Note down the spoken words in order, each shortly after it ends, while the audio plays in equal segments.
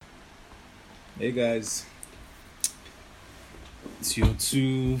Hey guys, it's your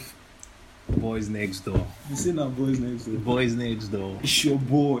two boys next door. You say now boys next door. Boys next door. It's your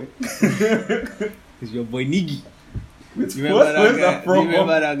boy. It's your boy Niggy. Where's You remember that guy? that from? You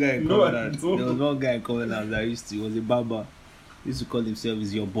remember that guy coming No, I out? don't. There was one guy coming out that he was a barber. He used to call himself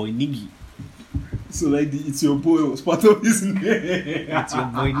 "Is your boy Niggy." So like it's your boy was part of his name. It's your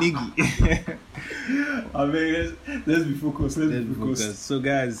boy Niggy. I mean, let's be focused. Let's be focused. So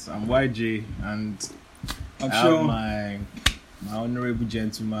guys, I'm YJ and I'm I have sure. my honorable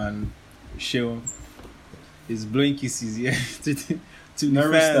gentleman Sean. He's blowing kisses here to the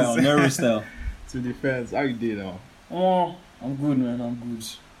Nervous fans. style. Nervous style. To the fans. How you doing now? Oh, I'm good, man. I'm good.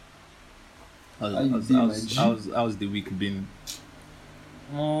 How you doing, my G? How's the week been?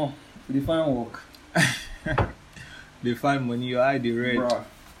 Oh, the fine work. They find money, your eye the red. Bruh.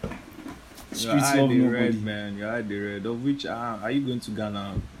 Your Streets eye love the nobody. red, man. Your eye the red. Of which are you going to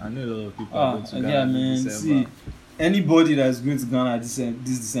Ghana? I know a lot of people are going to Ghana yeah, in man. December. See, anybody that's going to Ghana this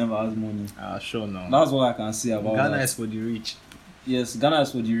December has money. Sure now. That's all I can say about Ghana that. is for the rich. Yes, Ghana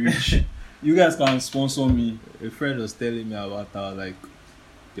is for the rich. You guys can sponsor me. A friend was telling me about how they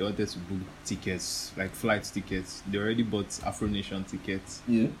wanted to book tickets, like flight tickets. They already bought Afro Nation tickets,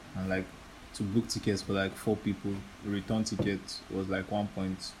 Yeah. and to book tickets for 4 people. The return ticket was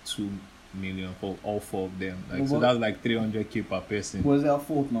 1.2 million for all 4 of them. So that's 300k per person. Was their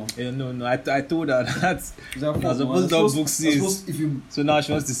fault now? No. I told her that Is their fault I was now? supposed to I book suppose 6. if you So now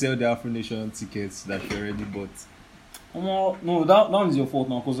she wants to sell the Afro Nation tickets that she already bought. no, that is your fault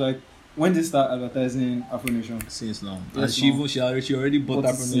now, because when they start advertising Afro Nation, Since now, Yes, and now. she already bought what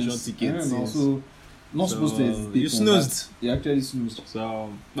Afro is Nation since? tickets. Yeah, no, since. so not supposed to hesitate. You on snoozed. that. You actually snoozed. So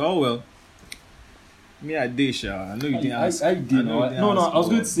well. Me I did, Sha. I know you didn't ask. I did. know you didn't No, ask I was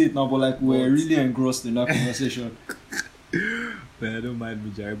for- going to say it now, but we're But- really engrossed in that conversation. Man, I don't mind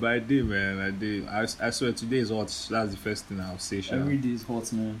me, Jerry, but I did, man. I did. I swear today is hot. That's the first thing I'll say, Sha. Every day is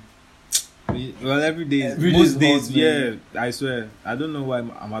hot, man. Well, every day, Every day most is days, hot, yeah. man. I swear. I don't know why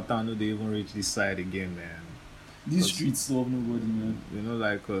Amata know they even reach this side again, man. These Because- streets love nobody, man. They not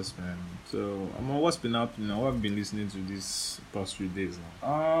like us, man. So, what's been happening now? What have you been listening to this past few days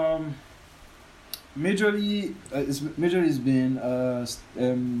now? Majorly, it's been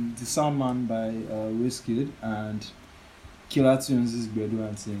the Soundman by Wizkid and Killer Tunes is Bedu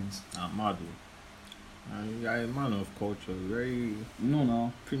and Things. Mad. I'm a man of culture. Very You know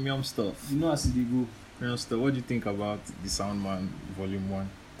now. premium stuff. You know as it dey go. Premium stuff. What do you think about the Soundman Volume 1?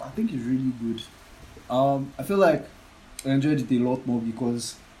 I think it's really good. I feel like I enjoyed it a lot more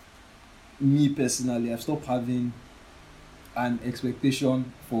because me personally, I've stopped having an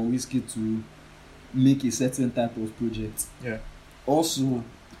expectation for Wizkid to make a certain type of project. Yeah. Also,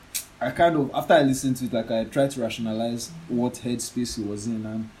 I after I listened to it, I tried to rationalize what headspace he was in,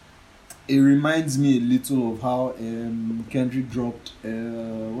 and it reminds me a little of how Kendrick dropped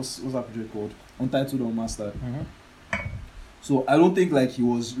what's that project called? Untitled Unmastered. So I don't think he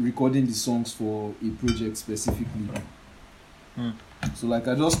was recording the songs for a project specifically. So I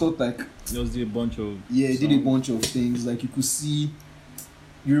just thought Just did a bunch of he did a songs. bunch of things. You could see,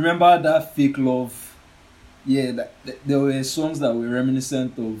 you remember that Fake Love? Yeah, there were songs that were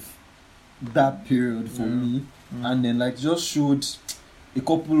reminiscent of that period for me, and then just showed a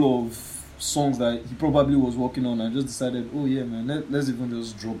couple of songs that he probably was working on, and just decided, oh yeah, man, let's even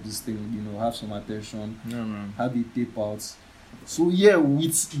just drop this thing, have some attention, Yeah, man. have it tape out. So yeah,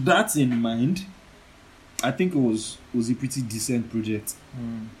 with that in mind, I think it was a pretty decent project.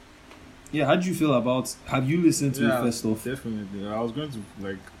 Yeah, how do you feel about? Have you listened to it first off? Definitely. I was going to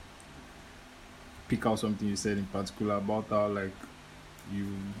pick out something you said in particular about how you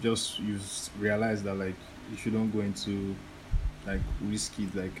realize that you shouldn't go into Whiskey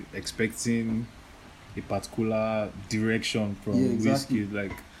expecting a particular direction from Yeah, exactly.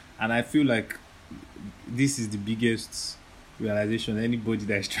 Whiskey and I feel this is the biggest realization anybody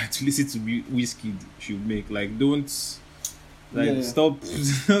that is trying to listen to Whiskey should make. Don't stop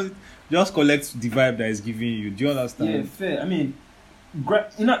just collect the vibe that is giving you. Do you understand? Yeah, fair. I mean,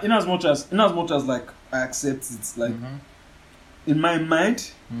 in as much as I accept it, in my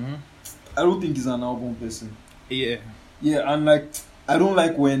mind, I don't think he's an album person. Yeah. Yeah, and I don't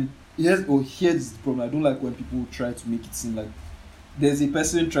like when here's the problem. I don't like when people try to make it seem like there's a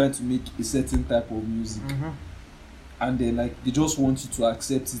person trying to make a certain type of music, and then they just want you to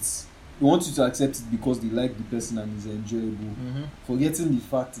accept it. They want you to accept it because they like the person and it's enjoyable, forgetting the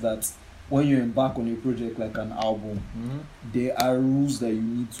fact that when you embark on a project like an album, there are rules that you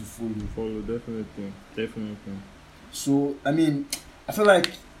need to follow. Definitely. So I mean, I feel like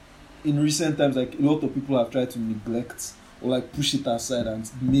in recent times, a lot of people have tried to neglect or push it aside and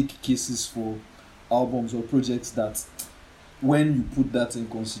make cases for albums or projects that when you put that in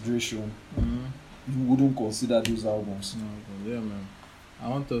consideration, you wouldn't consider those albums. No, yeah, man. I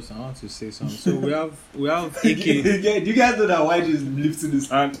want to say something. So we have AK. Do you guys know that YG is lifting his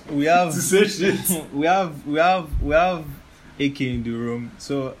hand? We have to say shit. we have AK in the room.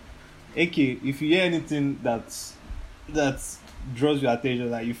 So AK, if you hear anything that draws your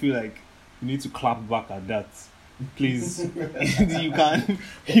attention, that you feel like you need to clap back at that, please, you can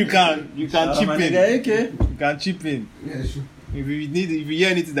chip in. Okay. You can chip in. Yeah, sure. If you hear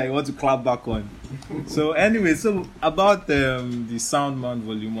anything that you want to clap back on. So anyway, so about the Soundman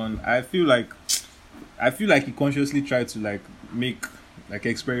Volume 1, I feel like he consciously tried to like make like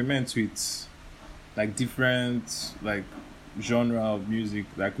experiment with like different like genre of music.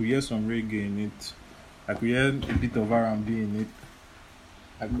 Like we hear some reggae in it. Like we hear a bit of R&B in it.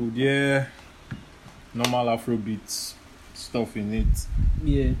 I could hear normal Afrobeat stuff in it.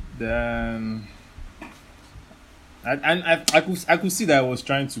 Yeah. Then I could see that I was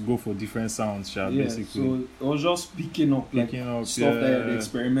trying to go for different sounds, basically. So I was just picking up stuff that I had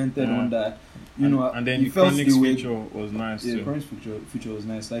experimented on that, and then the Chronixx feature was nice. Yeah, too. Chronixx feature was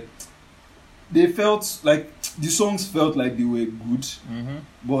nice. Like they felt like the songs felt like they were good,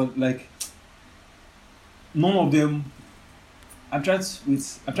 but like none of them. I'm trying to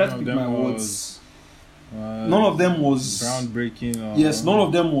pick my words. None of them was groundbreaking. Yes, none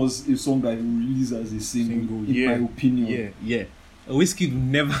of them was a song that he released as a single. In my opinion, yeah. Wizkid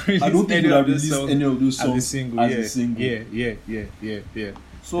never released I don't think any he of would have those released songs any of those songs as a single. Yeah.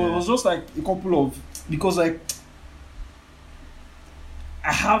 So it was just like a couple of, because like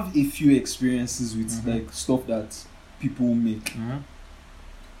I have a few experiences with like stuff that people make,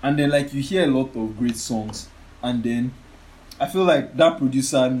 and then like you hear a lot of great songs, and then I feel like that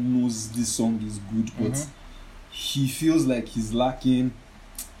producer knows this song is good, but he feels like he's lacking.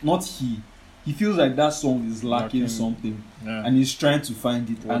 Not he feels like that song is lacking something, and he's trying to find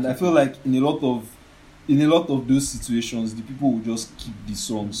it. And I feel like in a lot of those situations, the people will just keep the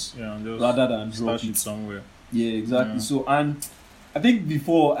songs rather than drop it somewhere. Yeah, exactly. So, and I think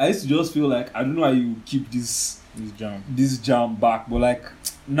before I used to just feel like I don't know how you keep this jam back, but like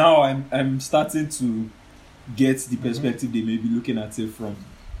now I'm starting to get the perspective they may be looking at it from.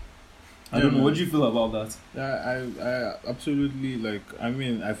 I don't know. What do you feel about that? Yeah, I absolutely like. I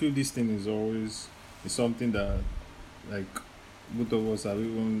mean, I feel this thing is something that like both of us have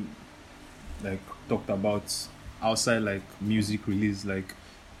even like talked about outside like music release. Like,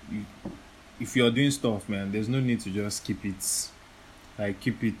 if you're doing stuff, man, there's no need to just keep it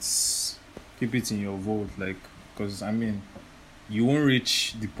in your vault, like, because I mean, you won't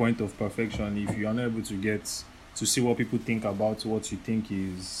reach the point of perfection if you're not able to get to see what people think about what you think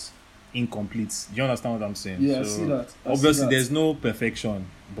is incomplete. Do you understand what I'm saying? Yeah, I see that. Obviously, there's no perfection,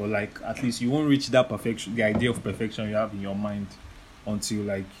 but like at least you won't reach that perfection, the idea of perfection you have in your mind, until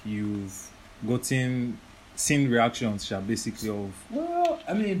like you've seen reactions, basically of. Well,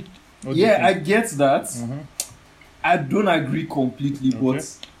 I mean, yeah, I get that. I don't agree completely, but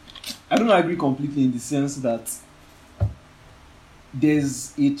I don't agree completely in the sense that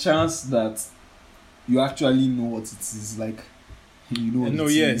there's a chance that you actually know what it is, like, you know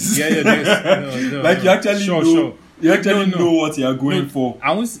what it is. No, like you actually know. You actually know what you are going for.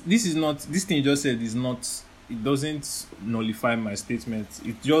 This thing you just said is not. It doesn't nullify my statement.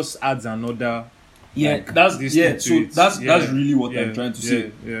 It just adds another. Yeah, like, that's really what I'm trying to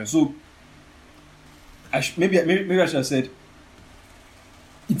say. Yeah. So, maybe I should have said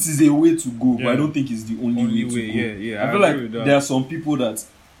it is a way to go, but I don't think it's the only way to go. Yeah. I feel like there are some people that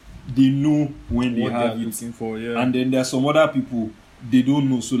they know when they have it, looking for, and then there are some other people they don't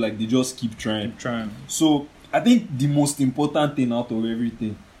know, so like they just keep trying. So I think the most important thing out of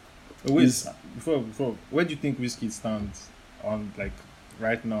everything is before where do you think Wizkid stands on like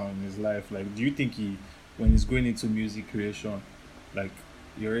right now in his life? Like, do you think when he's going into music creation, like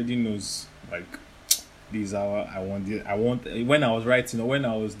he already knows like this is how I want when I was writing or when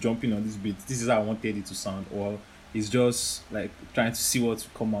I was jumping on this beat, this is how I wanted it to sound, or he's just like trying to see what will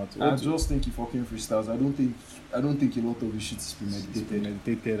come out? I just think he fucking freestyles. I don't think a lot of his shit is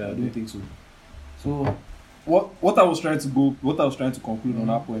premeditated. I don't think so. So what I was trying to conclude on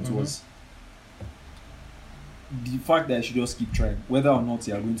that point was the fact that I should just keep trying, whether or not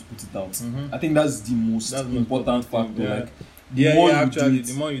you are going to put it out. I think that's the most important factor. Yeah. Like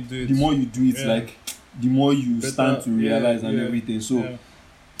the more you do it, yeah. like the more you stand to realize and everything. So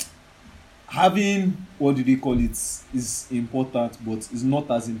having, what do they call it, is important, but it's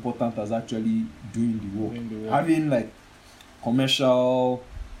not as important as actually doing the work. Having like commercial,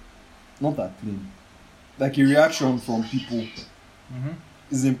 not that clean, like a reaction from people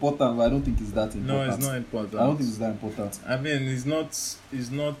is important, but I don't think it's that important. No, it's not important. I don't think it's that important. I mean, it's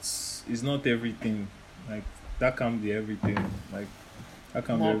not everything. Like that can't be everything. Like that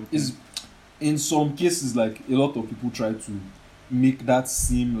can't be everything. Is in some cases, like a lot of people try to make that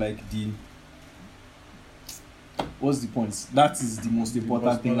seem like the what's the point? That is the most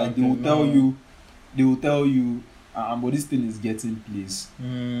important thing. Like they will tell you, but this thing is getting place.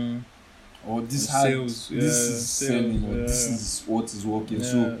 Or this is selling, or this is what is working. Yeah.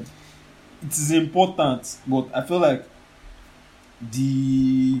 So it is important, but I feel like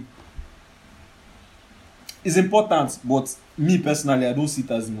it's important, but me personally, I don't see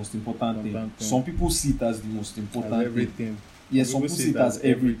it as the most important thing. Some people see it as the most important thing. Yeah, some people see it as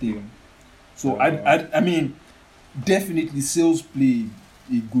everything. So I mean, definitely sales play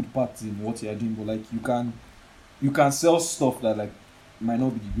a good part in what you are doing, but like you can sell stuff that like might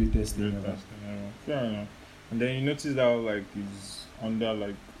not be the greatest thing ever. Fair enough. And then you notice that like he's under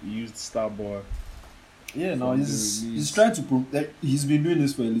like he used Starboy. Yeah, now he's trying to he's been doing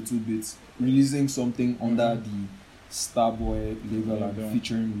this for a little bit, releasing something under the Starboy label and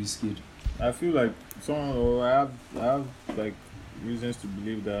featuring Wizkid. I feel like I have like reasons to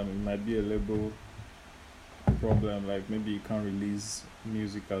believe that it might be a label problem. Like maybe you can't release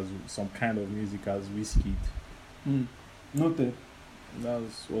music as some kind of music as Wizkid. Noted.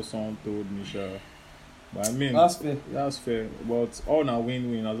 That's what someone told me, sure. But I mean, that's fair. But all now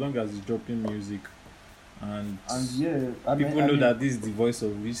win-win as long as he's dropping music, and yeah, people know that this is the voice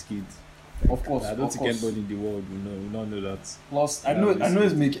of Wizkid. Of course, I don't think anybody in the world will not know that. Plus, I don't know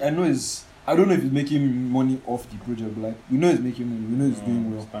if he's making money off the project, but like we know he's making money. We know he's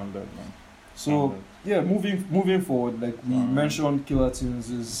doing well. Standard, man. So yeah, moving forward, like we mentioned, Killer Tunes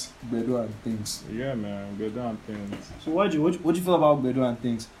is Gbedu and Things. Yeah, man, Gbedu and Things. So what do you feel about Gbedu and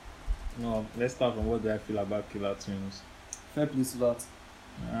Things? No, let's start from what do I feel about Killer Tunes. Fair play to that.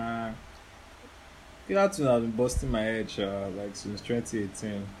 Killer Tunes has been busting my head, like since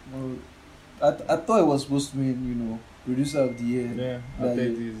 2018. Well, I thought it was supposed to be, producer of the year. Yeah, I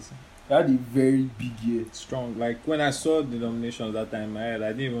think it is. Had a very big year. Strong. Like when I saw the nominations that time in my head,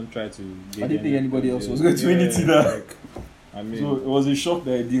 I didn't even try to get I didn't think anybody else was going to win it either. Like, I mean, so it was a shock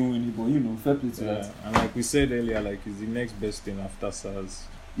that I didn't win it, but fair play to that. And like we said earlier, like it's the next best thing after SARS.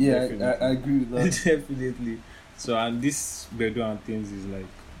 Yeah, I agree with that. Definitely. So and this Gbedu and Things is like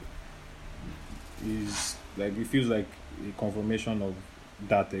it feels like a confirmation of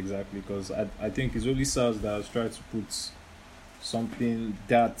that exactly, because I think it's only SARS that has tried to put something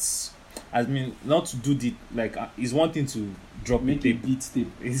that's, I mean, not to do the like he's wanting to drop make a beat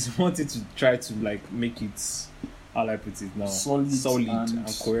tape. He's wanting to try to like make it, how I put it now, solid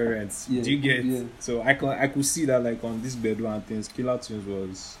and coherent. Yeah, do you get? Yeah. So I could see that like on this Gbedu and Things, Killer Tunes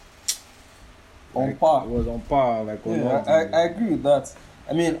was on par. It was on par. Like I agree with that.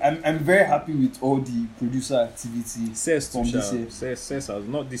 I mean, I'm very happy with all the producer activity. Cess from this year. Cess has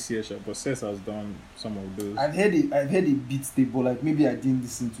not this year, but Cess has done some of those. I've heard a beat tape, but like maybe I didn't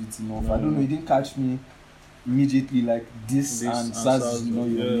listen to it enough. I don't know. It didn't catch me immediately. Like this and SARS,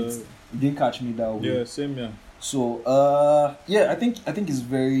 it didn't catch me that way. Yeah, same here. So I think it's a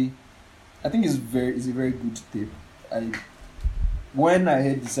very good tape. When I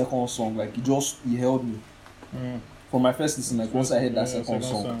heard the second song, like it held me. For my first listen, like once I heard that second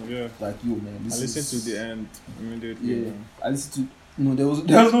song, like yo man, I listened to the end immediately. Yeah, man. I listened to there was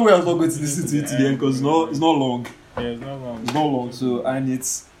no way I was not going to listen to it to the end because it's not long. Yeah, it's not long. It's not long. So and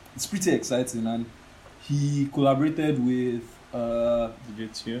it's pretty exciting, and he collaborated with DJ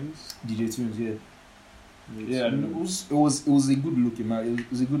Tunes. Yeah. Yeah, and it was a good look in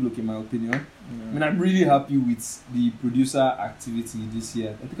my opinion. Yeah. I mean, I'm really happy with the producer activity this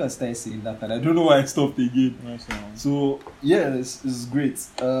year. I think I started saying that, and I don't know why I stopped again. Nice. So yeah, it's great.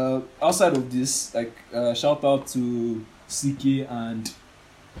 Outside of this, like shout out to CK and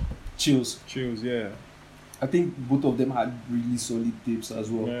Chills. Yeah. I think both of them had really solid tapes as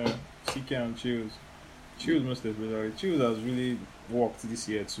well. Yeah, CK and Chills. Chills most especially. Chills has really worked this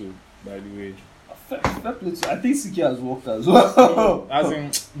year too, by the way. I think CK has worked as well. As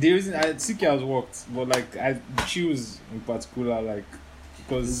in, the reason CK has worked, but like I choose in particular, like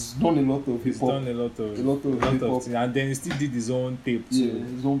because he's done a lot of hip hop. He's done a lot of things, and then he still did his own tape too. Yeah,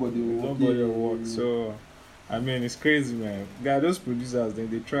 his own body of work. Yeah. So, I mean, it's crazy, man. Those producers,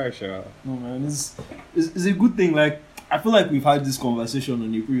 they try, sure. No man, it's a good thing. Like I feel like we've had this conversation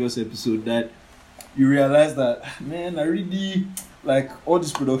on the previous episode that you realize that, man, I really like all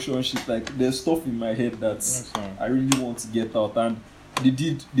this production shit. Like there's stuff in my head that I really want to get out, and they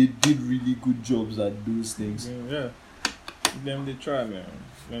did really good jobs at those things. Yeah. They try, man.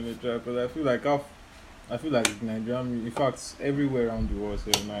 They try, because I feel like I feel like Nigerian, in fact, everywhere around the world,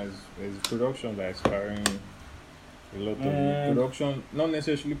 so there's production that is carrying a lot of production, not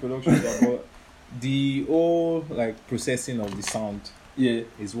necessarily production, but the whole like processing of the sound. Yeah,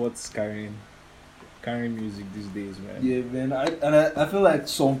 is what's carrying music these days, man. Yeah, man. I feel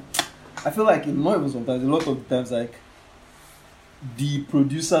like not even sometimes, a lot of times, like the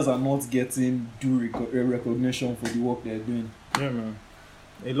producers are not getting due recognition for the work they're doing. Yeah, man.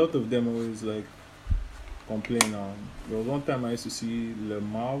 A lot of them always like complain. There was one time I used to see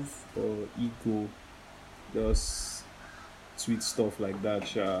Lemav or Ego just tweet stuff like that,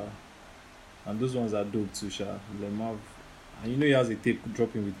 Sha. And those ones are dope too, Sha. Lemav, and you know he has a tape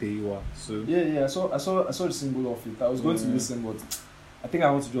dropping with Teiwa. So yeah. I saw the single of it. I was going to listen, but I think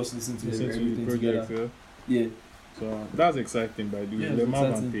I want to just listen to everything together. Yeah. So that's exciting, by the way.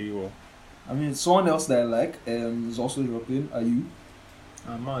 Lemav and Teiwa. I mean, someone else that I like is also dropping. Are you?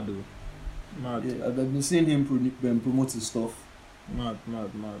 Mad. Yeah, I've been seeing him promote his stuff. Mad.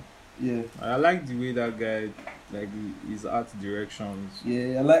 Yeah. I like the way that guy, like his art directions.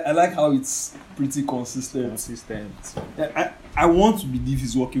 Yeah, I like how it's pretty consistent. I want to believe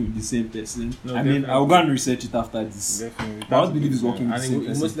he's working with the same person. No, I mean, I'll go and research it after this. Definitely. But I want to believe he's working with the same person.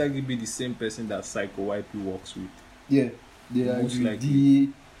 And it most likely be the same person that Psycho YP works with. Yeah, most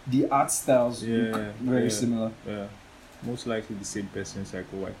likely. The art styles look very similar. Yeah, most likely the same person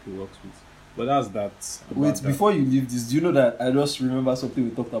Psycho YP works with. But that's that. Wait, before you leave this, do you know that I just remember something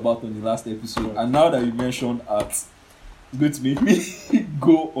we talked about on the last episode? And now that you mentioned art, it's going to make me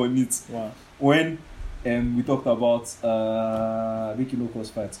go on it. Wow. When we talked about Making No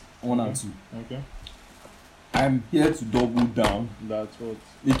Cost Fight 1 and 2. Okay. I'm here to double down. That's what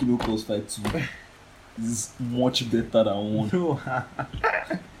Making No Cost Fight 2 is much better than 1.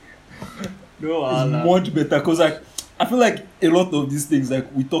 No, it's much better because I feel like a lot of these things,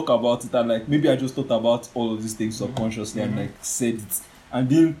 like we talk about it and like maybe I just thought about all of these things subconsciously and like said it and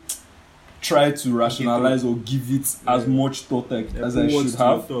didn't try to rationalize or give it as much thought as I should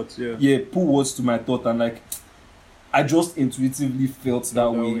have. Put words to my thought, and like I just intuitively felt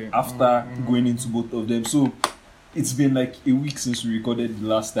that way after going into both of them. So it's been like a week since we recorded the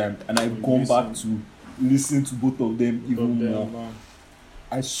last time, and I've gone back to listen to both of them even more. Man.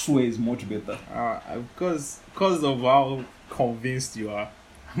 I swear it's much better. Because of how convinced you are,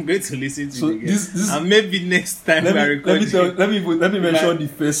 I'm going to listen to it again. And maybe next time I record let me mention the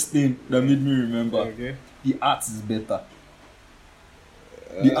first thing that made me remember. Okay. The art is better.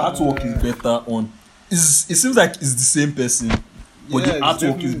 The artwork is better on. It seems like it's the same person, but the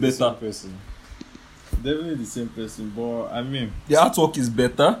artwork is better. Definitely the same person, but I mean the artwork is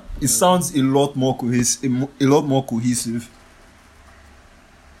better. It sounds a lot more cohesive.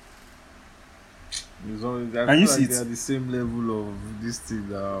 Can you see it? They are the same level of this thing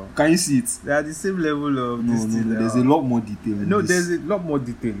now. Can you see it? They are the same level of this thing. No, there's a lot more detail in this. There's a lot more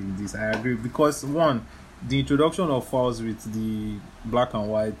detail in this. I agree. Because one, the introduction of files with the black and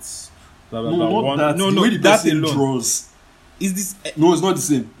white. Blah, blah, blah. That. No, that alone. Draws. Is this? No, it's not the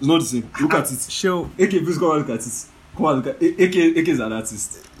same. Look at it. Show. AK, please come and look at it. Come on, look at it. AK is an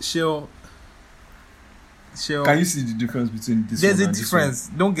artist. Show. Can you see the difference between this? There's a difference.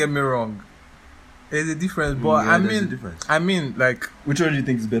 Don't get me wrong. There's a difference, but I mean, like, which one do you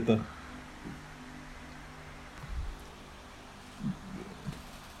think is better?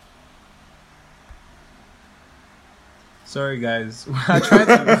 Sorry, guys. I'm trying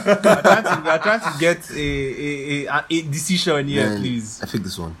to get a decision here, man, please. I pick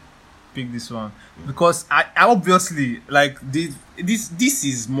this one. Pick this one because I obviously like this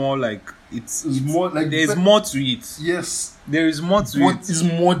is more like it's more like there's more to it. Yes, there is more to it. It's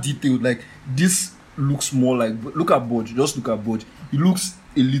more detailed. Like this looks more like, look at Bodge. Just look at Bodge. It looks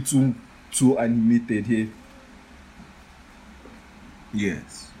a little too animated here.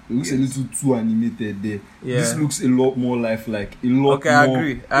 Yes, it looks a little too animated there. Yeah. This looks a lot more lifelike. A lot more. I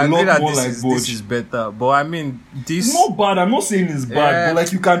agree that this is better. But I mean, this it's not bad. I'm not saying it's bad, but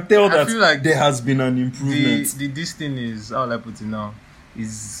like you can tell that like there has been an improvement. This thing is, how will I put it now?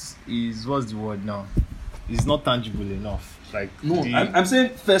 Is what's the word now? It's not tangible enough. Like no, I'm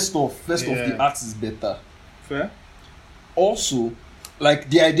saying first off, the art is better. Fair. Also, like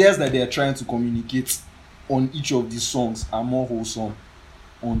the ideas that they are trying to communicate on each of these songs are more wholesome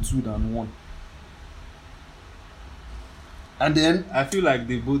on 2 than 1. And then I feel like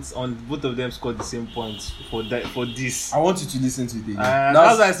both of them scored the same points for this. I want you to listen to it again.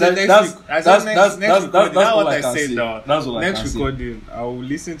 That's what I said next week. That's what I said now. That's what next recording, I will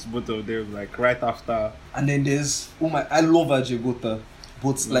listen to both of them like right after. And then there's I love Ajegota,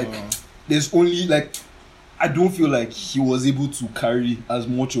 but like there's only like I don't feel like he was able to carry as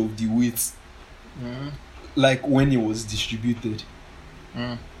much of the weight like when it was distributed.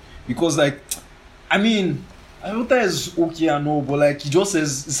 Mm. Because like, I mean, Ayota is okay and all, but like he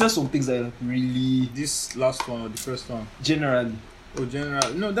says some things that are like really This last one or the first one? generally. Oh,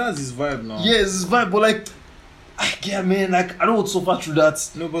 general. No, that's his vibe now. Yeah, it's vibe, but like, yeah, man, like I don't want to suffer through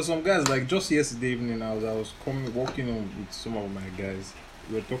that. No, but some guys, like just yesterday evening, I was walking on with some of my guys.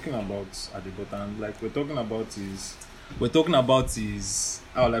 We were talking about Adebota, and like we're talking about his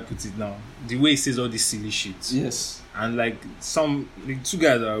how will I put it now? The way he says all this silly shit. Yes. And like the two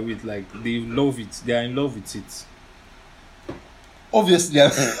guys that are with, like they love it. They are in love with it. Obviously,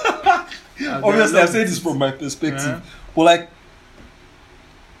 obviously, I say this from my perspective, but like,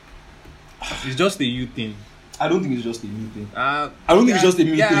 it's just a you thing. I don't think it's just a new thing. I don't think it's just a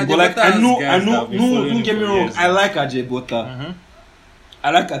new thing, but like I know. No, don't get me wrong. Years, I like Adebota. Mm-hmm.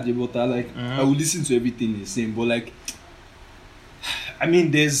 I like Adebota. Like I will listen to everything he's saying, but like, I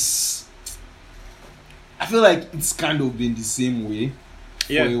mean, I feel like it's kind of been the same way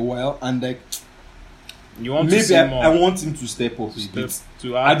for a while, and like you want maybe to see more. I want him to step up a bit.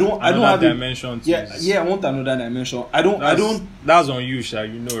 To add I don't have dimension. Yeah, I want another dimension. That's on you, Sha.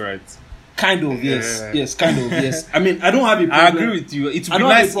 You know, right? Kind of, yes. Yes, kind of, yes. I mean, I don't have a problem. I agree with you. It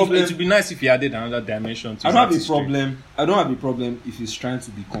would be nice if he added another dimension to I don't have a problem. I don't have a problem if he's trying to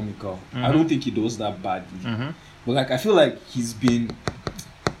be comical. I don't think he does that badly. But like, I feel like he's been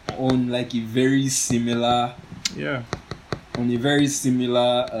on like a very similar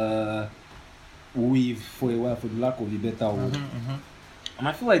wave for a while, for the lack of a better word. And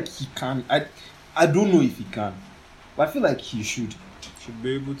I feel like he can. I don't know if he can, but I feel like he should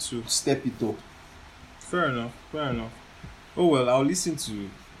be able to step it up. Fair enough. Oh well, I'll listen to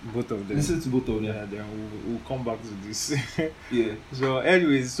both of them. Yeah, then we'll come back to this. Yeah. So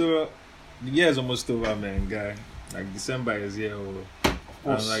anyways, the year is almost over, man, guy. Like December is here,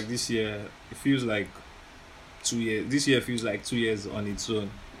 and like this year, it feels like 2 years. This year feels like 2 years on its own.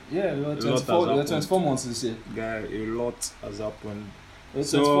 Yeah, 24 months this year. Guy, a lot has happened.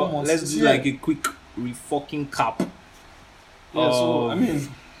 So let's do like a quick fucking cap. Yeah, so I mean,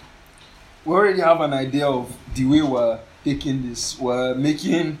 we already have an idea of the way we're taking this. We're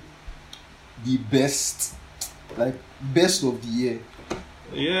making the best of the year.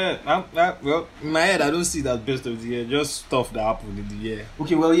 Yeah, well, in my head, I don't see that best of the year. Just stuff that happened in the year.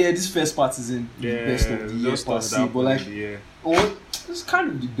 Okay, well, yeah, this first part isn't the best of the year per se, but like, it's kind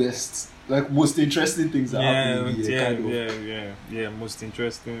of the best. Like, most interesting things that happen in the year. Yeah, most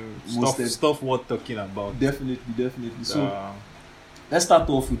interesting stuff worth talking about. Definitely. So, let's start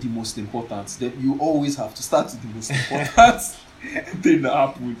off with the most important. That you always have to start with the most important thing that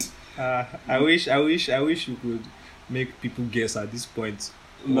happened. I wish we could make people guess at this point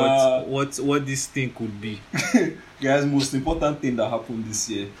what this thing could be. Guys, most important thing that happened this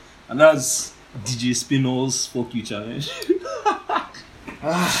year, and that's DJ Spinall's Fuck You Challenge.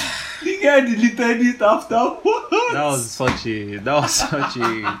 The guy deleted it after. That was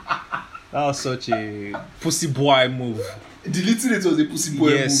such a pussy boy move. Deleting it was a pussy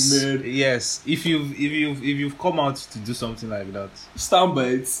boy move, man. Yes. If you've come out to do something like that, stand by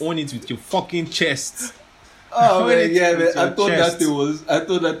it. Own it with your fucking chest. Oh man, yeah, man. I thought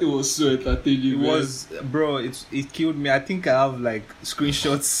that it was so entertaining. It was, bro. It killed me. I think I have like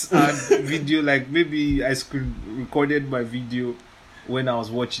screenshots and video. Like maybe I screen recorded my video when I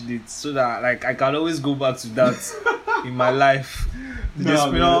was watching it, so that like I can always go back to that in my life.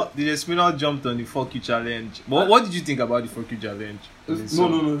 DJ Spinall jumped on the Fuck You Challenge. But what did you think about the Fuck You Challenge?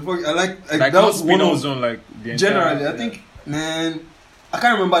 No. I like that was one of them. Like generally, I think, man. I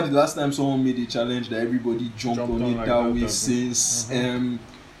can't remember the last time someone made a challenge that everybody jumped on it like that way since. Can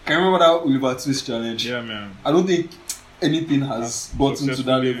you remember that Oliver Twist challenge? Yeah, man. I don't think anything has gotten to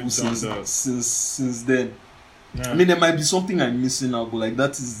that level since then. Yeah. I mean, there might be something I'm missing out, but like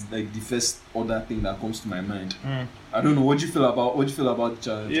that is like the first other thing that comes to my mind. I don't know. What do you feel about the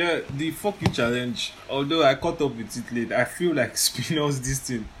challenge? Yeah, the Fuck You Challenge. Although I caught up with it late, I feel like Spinall's this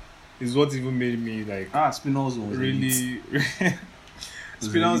thing is what even made me like. Spinall's was really.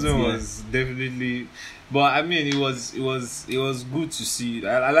 Spinall's was definitely, but I mean, it was good to see.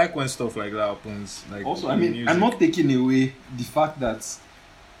 I like when stuff like that happens. Like also, I mean, I'm not taking away the fact that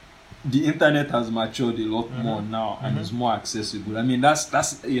the internet has matured a lot more now and is more accessible. I mean,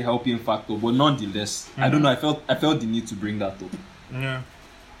 that's a helping factor, but nonetheless, I don't know. I felt the need to bring that up. Yeah,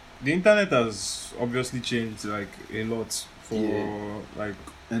 the internet has obviously changed like a lot for like.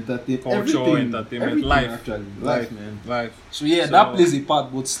 Culture, entertainment, life, man. Life. So that plays a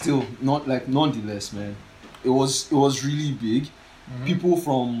part, but still, not like nonetheless, man. It was really big. People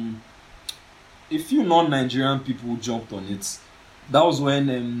from a few non-Nigerian people jumped on it, That was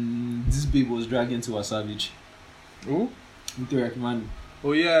when this babe was dragging to a savage. Who? Victoria Kimani.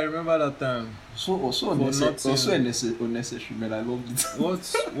 Oh yeah, I remember that time. So For not unnecessary, man. I loved it.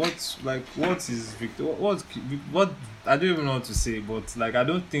 What is Victor? What? I don't even know what to say, but like I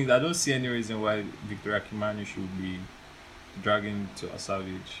don't see any reason why Victoria Kimani should be dragging to a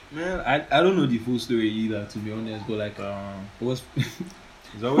savage. Man, I don't know the full story either, to be honest. But like, it was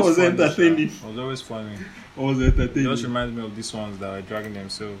It's always was funny, entertaining. It was always funny. it was It entertaining. just reminds me of these ones that were dragging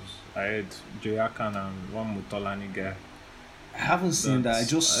themselves. I had Joyakan and one Mutolani guy. I haven't seen that. I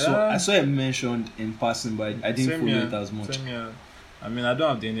just saw. I saw it mentioned in passing, but I didn't follow it as much. Same here. I mean, I don't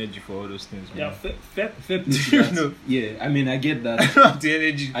have the energy for all those things. Yeah, Man. fair play to You that. know. Yeah, I mean, I get I that. don't have the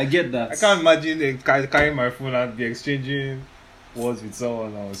energy. I get that. I can't imagine carrying my phone and be exchanging words with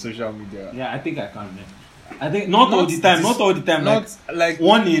someone on social media. Yeah, I think I can, man. I think not all the time. Not all the time. Not like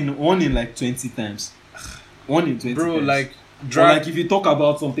One in like 20 times. One in 20 bro, times. like Or drag. like if you talk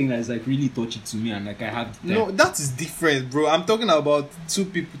about something that is like really touchy to me and like I have the time. No, that is different, bro. I'm talking about two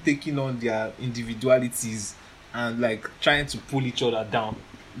people taking on their individualities and like trying to pull each other down.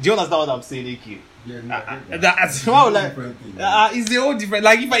 Do you understand what I'm saying, Ike? Yeah, no, I get that. That's why like Different thing. it's the whole different.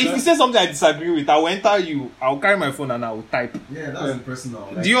 Like if you say something I disagree with, I will enter you. I'll carry my phone and I will type. Yeah, that's personal.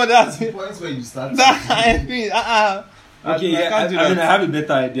 Like, Do you understand? the points where you start. I mean, Okay, I can't do that. I mean, I have a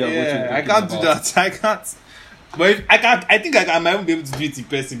better idea of what you're Yeah, talking I can't do about. that. I can't. But if, I can't. I think I might even be able to do it in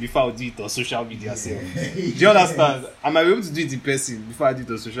person before I do it on social media. So, do you understand? I might be able to do it in person before I do it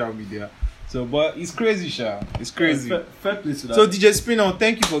on social media. So, but it's crazy, Sha. It's crazy. Fair play to that. So, DJ Spinner,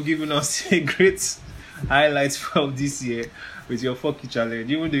 thank you for giving us a great highlight from this year with your fucking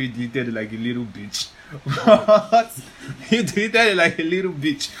challenge. Even though you deleted it like a little bitch. But you deleted it like a little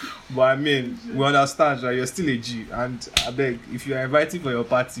bitch. But I mean, we understand, Sha. You're still a G. And I beg, if you are inviting for your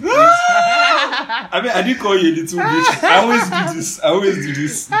party, please. I mean, I didn't call you a little bitch. I always do this. I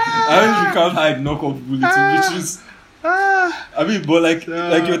always recount how I knock off people little bitches. I mean, but like you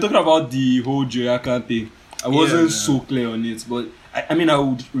were talking about the whole Joyakan thing. I wasn't Yeah. so clear on it, but I mean, I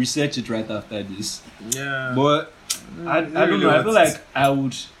would research it right after this. Yeah. But I don't know. I feel like I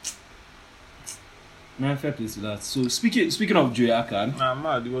would. Man, fair play to that. So speaking of Joyakan, Nah,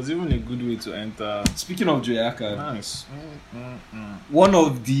 mad. It was even a good way to enter. speaking of Joyakan, Nice. one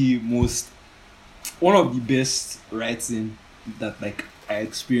of the best writing that like I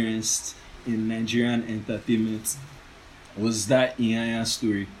experienced in Nigerian entertainment was that Inyanya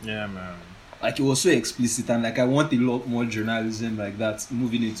story. Yeah, man. Like it was so explicit and like I want a lot more journalism like that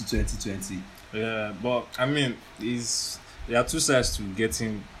moving into 2020. Yeah, but I mean, there are two sides to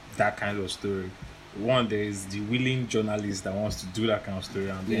getting that kind of story. One, there is the willing journalist that wants to do that kind of story,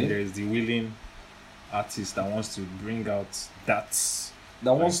 and then Yeah. there is the willing artist that wants to bring out that.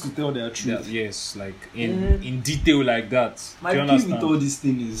 That wants to tell their truth. Yes, like in detail like that. My Do you key with understand? all this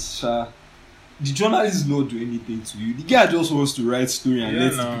thing is, the journalist not do anything to you. The guy just wants to write story and Yeah,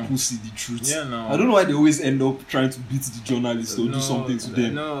 let no. the people see the truth. Yeah, no. I don't know why they always end up trying to beat the journalist or No, do something to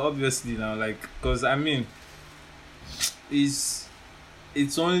them. No, obviously now, like, because I mean,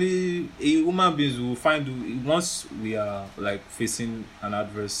 it's only a human beings will find once we are like facing an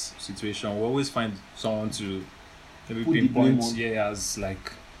adverse situation, we always find someone to maybe Put the blame pinpoint, on. as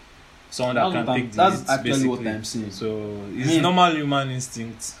like someone that can take the That's hits, actually what basically. I'm saying. So it's I mean, normal human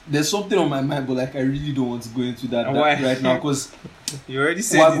instinct. There's something on my mind, but like I really don't want to go into that Why? right now because You already we're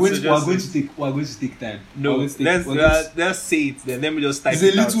said it. going, so to, we're just going say- to take we're going to take time. No, We're going to take- we're going to- let's say it. Then let me just type it's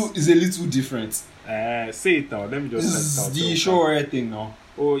it a out. little different. Say it now. Let me just This type it out. is the So- show thing now.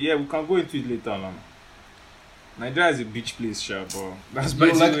 Oh yeah, we can go into it later now. Nigeria is a beach place, sure, but that's No,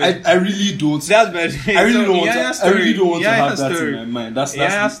 by the like way. I really don't. That's by the way. I really So, don't want Iyanya's to. I really don't want to Iyanya's have that story. in my mind. That's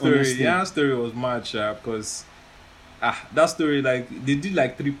Iyanya's the honest thing. Iyanya's story was mad, sure, because that story like they did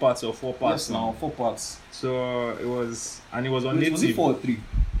like 3 parts or 4 parts Yes, now 4 parts. So it was on Was it native. 4 or 3?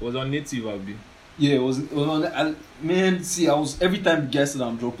 It was on native, Abi. Yeah, it was on. Man, see, I was every time the guy said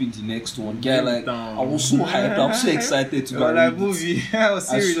I'm dropping the next one. Guy, like Down. I was so hyped. I was so excited to It go. was and like read it. movie. I was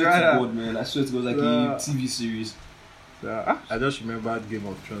I serious, swear to rather. God, man. I swear to God, like Yeah. a TV series. I just remembered Game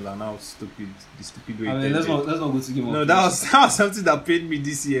of Thrones and how stupid the stupid way. I it mean, let's ended. not go to Game of No, Thrones. that was something that paid me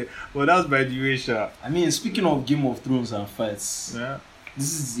this year. But that was by the way, sure. I mean, speaking of Game of Thrones and fights, Yeah.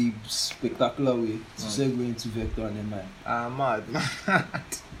 this is a spectacular way to segue into Vector and MI. Mad.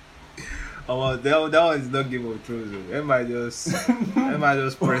 Oh, that one is not Game of Thrones. Emma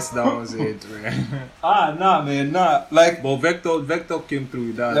just pressed down his head, man. Nah, man, nah. Like, But Vector came through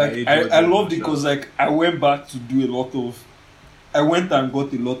with that. like I loved it because like I went back to do a lot of. I went and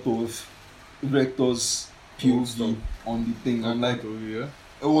got a lot of Vector's POV stuff. on the thing, and like yeah.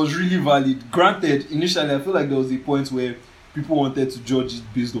 it was really valid. Granted, initially I feel like there was a point where people wanted to judge it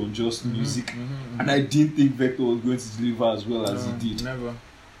based on just music, and I didn't think Vector was going to deliver as well as he did. Never.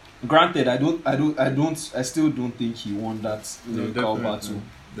 Granted, I still don't think he won that lyrical battle.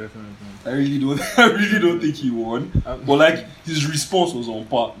 Definitely. I really don't think he won. But like his response was on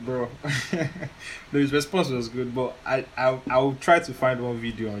par, bro. His response was good, but I will try to find one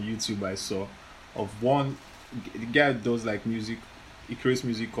video on YouTube I saw of one. The guy does like music. He creates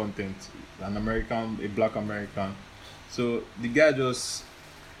music content. A black American. So the guy just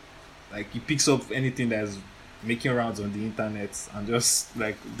like he picks up anything that's making rounds on the internet and just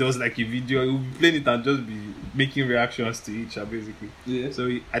like does like a video. He'll be playing it and just be making reactions to each basically. Yeah. So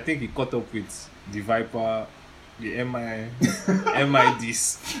I think he caught up with the Viper, the MI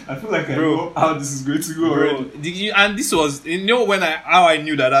this. I feel like Bro, I know how this is going to go already. And this was, how I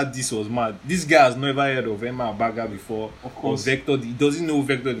knew that this was mad. This guy has never heard of Emma Abaga before. Of course. Or Vector. He doesn't know who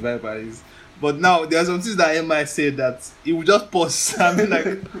Vector the Viper is. But now there are some things that MI said that he would just pause. I mean,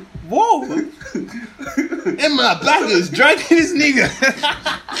 like, whoa, Emma Abaga is dragging this nigga.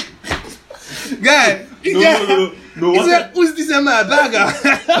 Guy, No. He said, who's this Emma Abaga?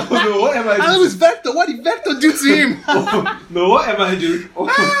 No, what am I doing? And who's Vector? What did Vector do to him? No, what am I doing?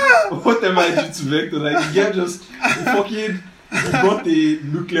 What am I doing to Vector? Like, the guy just he brought a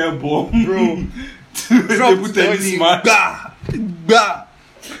nuclear bomb, Bro. Dropped tennis match. Bah.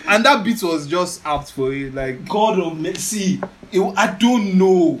 And that beat was just apt for it. Like, God of mercy. I don't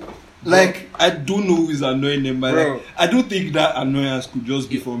know. Like, I don't know who is annoying them, but like, I don't think that annoyance could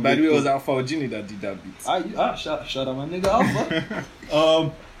just be from. By the way, it was Alpha Ogini that did that beat. Shut up, my nigga,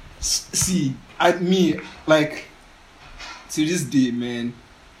 Alpha. See, like, to this day, man,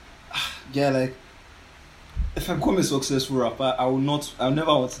 yeah, like, if I become a successful rapper, I'll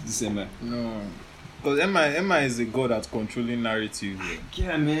never want to diss Emma. No. Because Emma is a god at controlling narrative.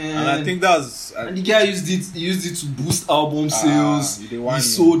 Yeah, man. And I think and the guy used it to boost album sales. He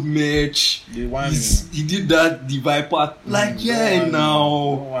sold merch. He did that, the Viper. Like, now.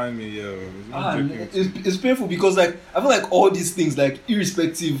 Don't whine me, yo. It's painful because, like, I feel like all these things, like,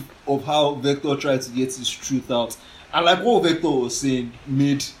 irrespective of how Vector tried to get his truth out, and like what Vector was saying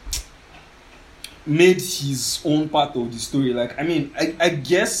made his own part of the story. Like, I mean, I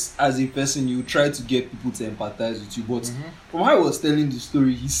guess as a person you try to get people to empathize with you, but from how he was telling the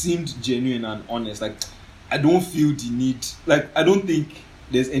story, he seemed genuine and honest. Like, I don't feel the need, like, I don't think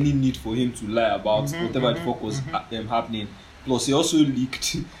there's any need for him to lie about whatever the fuck was happening. Plus, he also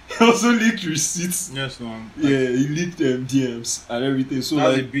leaked receipts. Yes, man. Yeah, he leaked DMs and everything. So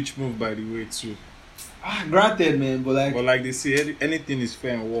that's like, a bitch move, by the way, too. Granted, man, but like they say, anything is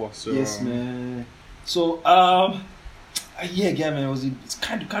fair in war. So yes, man. So yeah, man, it's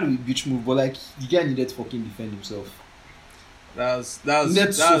kind of a bitch move, but like the guy needed to fucking defend himself. He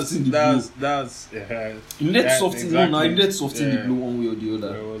needed to soften the blow one way or the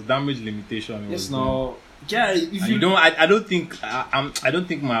other. There was damage limitation. Yes, now, yeah. If you don't, I don't think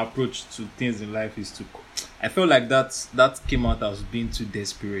my approach to things in life is to. I felt like that came out as being too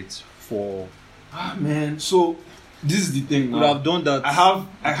desperate for. Man, so this is the thing. Would have done that. I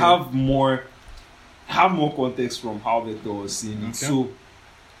have more context from how Vector was saying it. So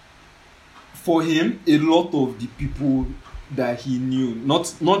for him, a lot of the people that he knew,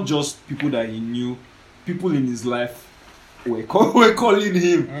 not just people that he knew, people in his life were calling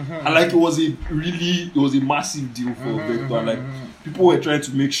him, and like it was a massive deal for Vector. And like people were trying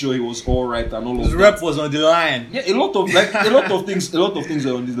to make sure he was all right and all of that. His rep was on the line. Yeah, a lot of things were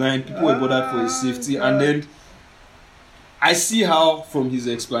on the line. People were bothered for his safety, and then I see how from his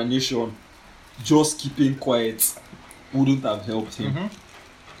explanation, just keeping quiet wouldn't have helped him.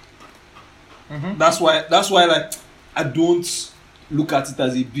 That's why like I don't look at it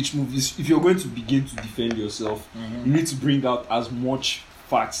as a bitch move. If you're going to begin to defend yourself, you need to bring out as much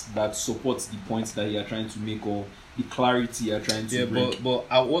facts that supports the points that you are trying to make or the clarity you are trying to bring. But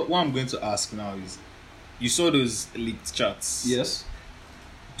what I'm going to ask now is, you saw those leaked chats. Yes.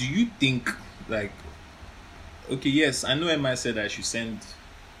 Do you think, like, okay, yes, I know MI said I should send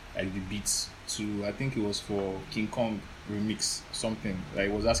like the beats to, I think it was for King Kong remix or something. Like,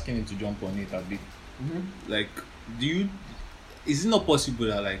 I was asking him to jump on it a bit. Like, is it not possible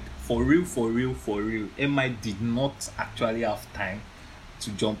that, like, for real, MI did not actually have time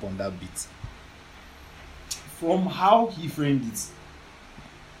to jump on that beat? From how he framed it,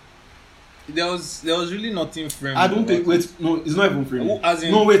 there was really nothing framed. I don't think. Wait, no, it's not even framed. Wait. I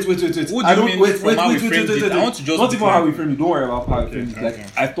don't wait. I want to just not even how we framed it. Don't worry about how we framed it. Like,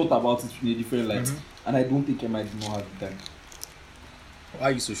 I thought about it in a different light, and I don't think MI did not have the time. Why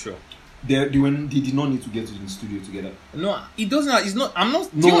are you so sure? they did not need to get to the studio together. No, it doesn't. It's not. I'm not.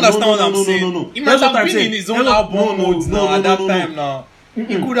 Do No, you understand what I'm no, saying? no. He That's might what have I'm been saying. in his own No, album no, modes no, now. At no, that no. time now, he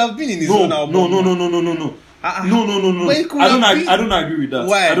could have been in his own album. No. now. No. But it could I have been. don't agree with that.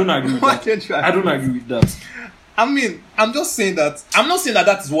 Why? I don't agree with Why that. can't you I don't agree with that. I mean, I'm just saying that. I'm not saying that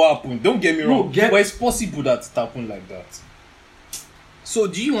that is what happened. Don't get me No, wrong. But it's possible that it happened like that. So,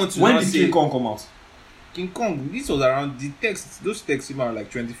 do you want to When now did say King Kong come out? King Kong? This was around the text. Those texts came out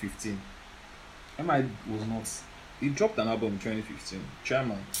like 2015. MI was not. He dropped an album in 2015.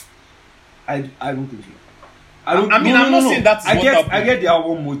 Chairman. I don't think so. I'm not saying that's I what get happened. I get the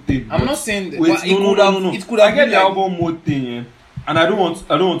album mode thing. I'm but- not saying. Wait, but it could have. It could have I get been the like, album mode thing, yeah, and I don't want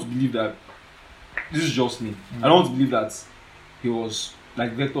to believe that. This is just me. I don't want to believe that he was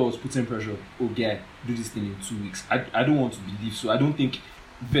like Vector was putting pressure. Oh, guy, do this thing in 2 weeks. I don't want to believe so. I don't think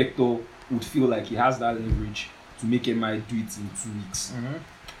Vector would feel like he has that leverage to make MI do it in 2 weeks.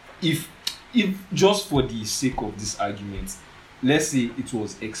 If just for the sake of this argument, let's say it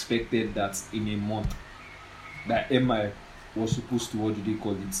was expected that in a month that MI was supposed to, what do they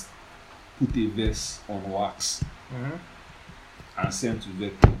call it, put a verse on wax and send to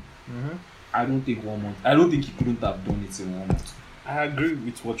Vector. I don't think 1 month. I don't think he couldn't have done it in 1 month. I agree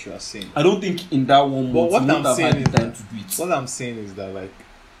with what you are saying. I don't think in that 1 month But what he I'm wouldn't have saying had is the time that- to do it. What I'm saying is that, like,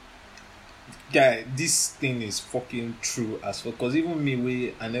 guy, this thing is fucking true as fuck. Because even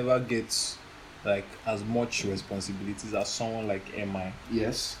me, I never get like as much responsibilities as someone like MI.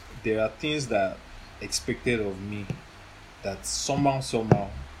 Yes. There are things that expected of me that somehow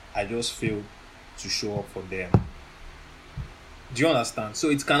I just fail to show up for them. Do you understand? So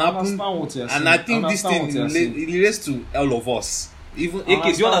it can I happen, understand what you're saying. and I think this understand thing what you're saying. it relates to all of us. Even I AK,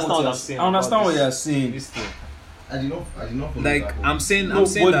 do you understand what you're I'm saying? I understand about what this- you're saying. This thing. I did not follow Like that I'm one. saying, No, I'm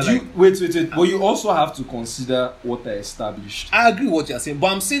saying but that you, like, wait. But you also have to consider what I established. I agree with what you're saying,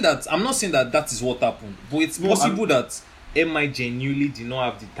 but I'm saying that I'm not saying that that is what happened. But it's No, possible that MI genuinely did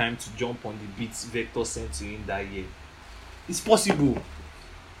not have the time to jump on the beats Vector sent to him that year. It's possible.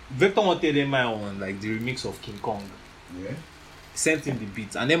 Vector wanted MI on like the remix of King Kong. Yeah. Sent him the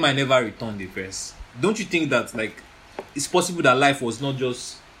beats, and MI never returned the verse. Don't you think that like it's possible that life was not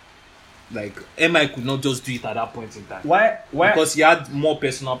just like MI could not just do it at that point in time? Why? Because he had more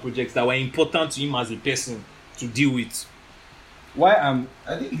personal projects that were important to him as a person to deal with. Why am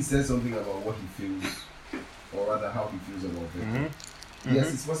I think he said something about what he feels, or rather how he feels about it.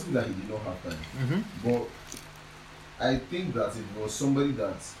 Yes, it's possible that he did not have time. But I think that if it was somebody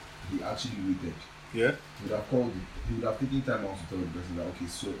that he actually rated, Yeah. he would have called it. He would have taken time out to tell the person that, okay,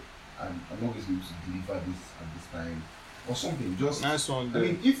 so I'm not going to be able to deliver this at this time, or something. Just Nice one. I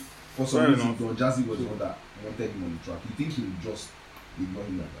mean, if for some Fair reason enough. Don Jazzy was the one that wanted him on the track, you think he would just ignore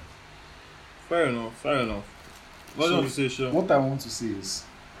him like that? Fair enough. What do you want to say, Sean? what I want to say is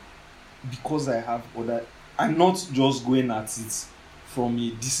because I have other. I'm not just going at it from a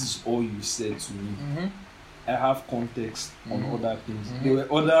this is all you said to me. I have context on other things. There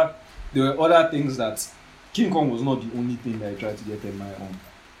were other things that King Kong was not the only thing that I tried to get MI on.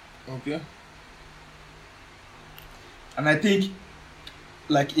 Okay. And I think,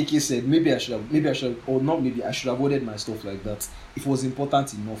 like AK said, maybe I should have, or not maybe, I should have ordered my stuff like that. If it was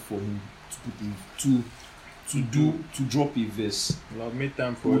important enough for him to put in, to drop a verse, We'll have made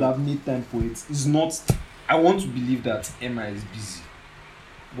time he for would it. have made time for it. It's not, I want to believe that MI is busy.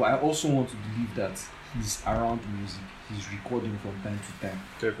 But I also want to believe that he's around music. He's recording from time to time.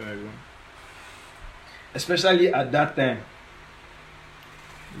 Definitely. Especially at that time.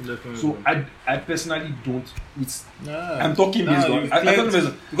 Definitely. So I personally don't. Nah. I'm talking based on. you've I'm talking cleared- based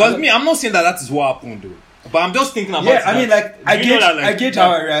on. Because me, I'm not saying that is what happened though. But I'm just thinking about Yeah, I mean, like I Do you know get, that, like, I get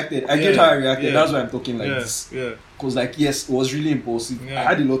how I reacted. I get Yeah, how I reacted. yeah. That's why I'm talking like yeah, this. yeah. Because, like, yes, it was really impulsive. Yeah. I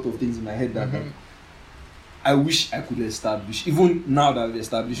had a lot of things in my head that time. I wish I could establish. Even now that I've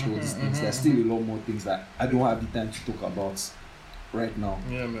established all these things, there's still a lot more things that I don't have the time to talk about right now.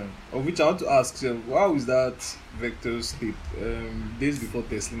 Yeah, man. Of which I want to ask, how is that Vector's tape? Days before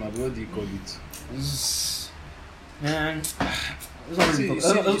Tesla, what do you call it? Man, See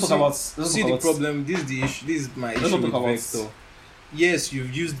the problem. This is the issue. This is my Let's issue not with talk about- Vector. Yes,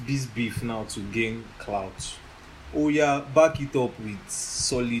 you've used this beef now to gain clout. Oh yeah, back it up with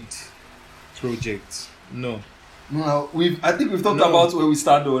solid project. No, No, I think we've talked No. about where we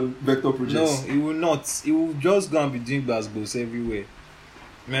stand on vector no, projects. it will not. It will just go and be doing basketballs everywhere.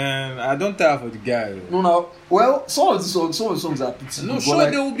 Man, I don't tire for the guy. Though. No, well, some of the songs are pretty No, good, sure, but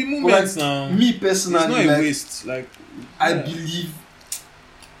like, there will be but moments like, now. me It's personally, not a like, waste. Like, I yeah.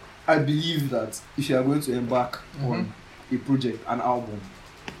 believe that if you are going to embark on a project, an album,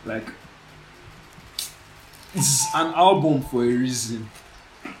 like it's an album for a reason.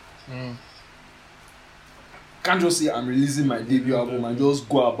 Can't just say I'm releasing my debut album and just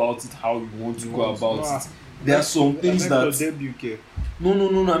go about it how you want to go about it. There are some things that debut care.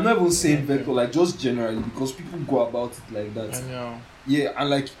 no. I'm not even saying vector, like just generally, because people go about it like that. I know. Yeah, and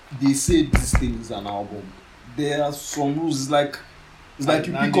like they say this thing is an album. There are some rules. It's like you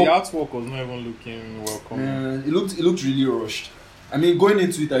And pick the up. artwork was not even looking welcome. It looked really rushed. I mean, going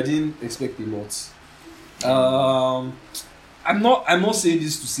into it, I didn't expect a lot. I'm not saying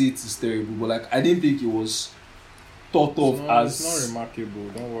this to say it is terrible, but like I didn't think it was thought of as. It's not remarkable.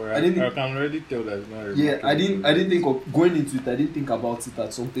 Don't worry. I I can already tell that it's not remarkable. Yeah, I didn't think of going into it. I didn't think about it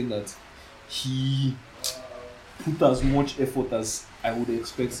as something that he put as much effort as I would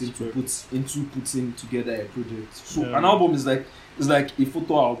expect him to put into putting together a project. So an album is like a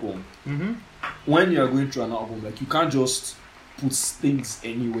photo album. Mm-hmm. When you are going through an album, like you can't just put things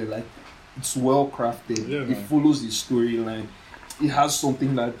anywhere. Like it's well crafted. Yeah, it man. follows the storyline. It has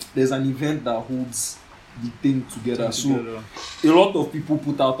something that there's an event that holds the thing together. So a lot of people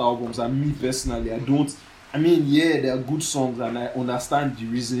put out albums, and me personally, I don't. I mean, yeah, there are good songs, and I understand the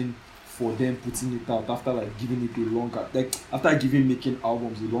reason for them putting it out after like giving it a longer, like after giving making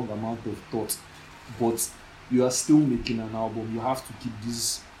albums a long amount of thought. But you are still making an album. You have to keep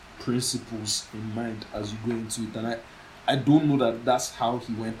these principles in mind as you go into it, and I don't know that that's how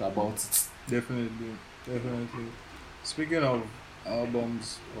he went about it. Definitely. Speaking of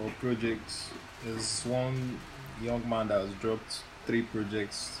albums or projects, there's one young man that has dropped 3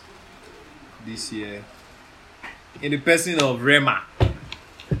 projects this year. In the person of Rema.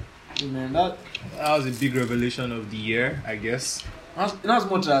 Man, that That was a big revelation of the year, I guess. in as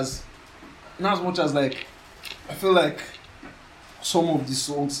much as like I feel like some of the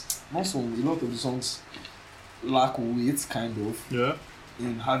songs, a lot of the songs lack weight kind of Yeah.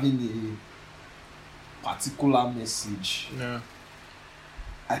 in having a particular message. Yeah.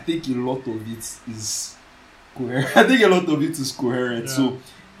 I think a lot of it is coherent. Yeah. So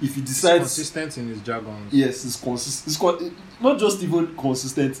if he It's decides, consistent in his jargons. yes, it's consistent. Not just even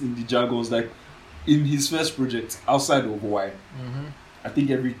consistent in the jargons. Like in his first project, outside of Why, Mm-hmm. I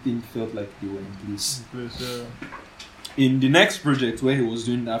think everything felt like they were in place. Yeah. In the next project where he was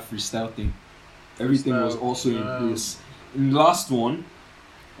doing that freestyle thing, everything was Freestyle, also in yeah. place. In the last one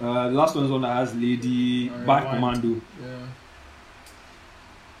is one that has Lady Bad Rewind. Commando. Yeah.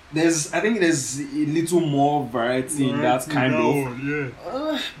 I think there's a little more variety in that kind of.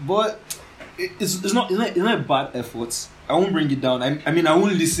 Yeah. But it's not a bad effort. I won't bring it down. I mean I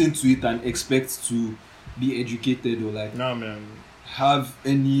won't listen to it and expect to be educated or like Nah, man. have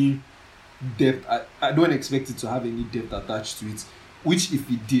any depth. I don't expect it to have any depth attached to it. Which if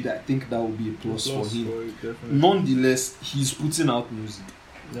it did, I think that would be a plus for him. it, definitely. Nonetheless, he's putting out music.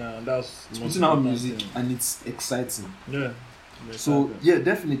 Yeah, that's He's most putting out important music thing. and it's exciting. Yeah. So yeah,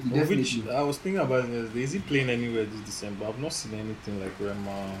 definitely. Which I was thinking about it yesterday. Is he playing anywhere this December? I've not seen anything like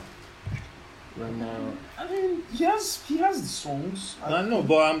Rema. I mean, he has the songs. I know,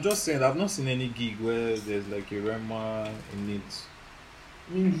 but I'm just saying I've not seen any gig where there's like a Rema in it.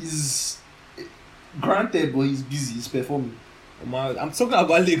 I mean, he's granted, but he's busy. He's performing. I'm talking about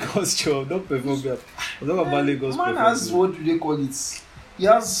Lagos, Joe. Don't perform that. I'm talking about Lagos. Man has, what do they call it? He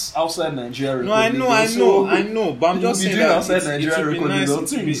has outside Nigeria. No, I know, but I'm he will just be saying doing that outside it Nigeria would be recording nice.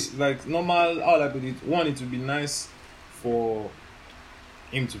 those It would be things. like normal. How I put it? One, it would be nice for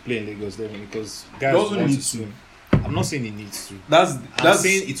him to play in Lagos, definitely, because guys Doesn't want need to to. swim. I'm not saying he needs to. That's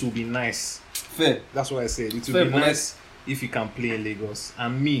saying it will be nice. fair. That's what I said. It would Fair, be but nice if he can play in Lagos,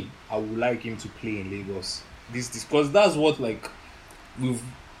 and me, I would like him to play in Lagos. This because that's what like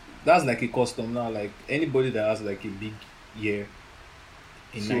that's like a custom now. Like anybody that has like a big year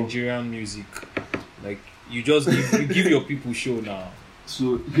in So- Nigerian music, like you just give your people show now.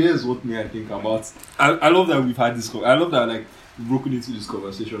 So here's what I think about. I love that we've had this. I love that like we've broken into this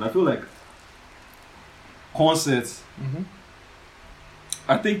conversation. I feel like concerts. Mm-hmm.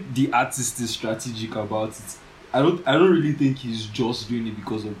 I think the artist is strategic about it. I don't really think he's just doing it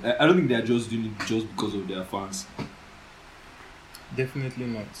because of. I don't think they're just doing it just because of their fans. Definitely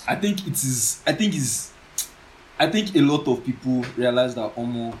not. I think it is. I think a lot of people realize that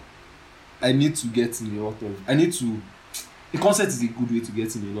I need to get in a lot of. A concert is a good way to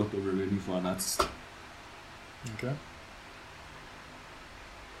get in a lot of revenue for an artist. Okay.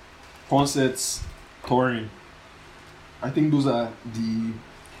 Concerts, touring. I think those are the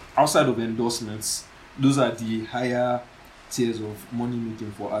outside of endorsements. Those are the higher tiers of money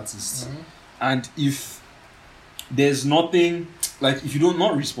making for artists. Mm-hmm. And if there's nothing like if you don't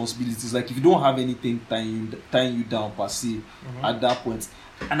not responsibilities, like if you don't have anything tying you down per se at that point,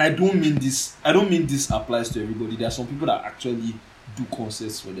 and I don't mean this applies to everybody. There are some people that actually do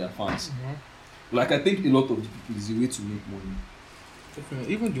concerts for their fans. Like I think a lot of the people is a way to make money.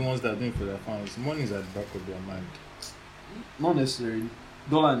 Definitely. Even the ones that are doing for their fans, money is at the back of their mind. Not necessarily.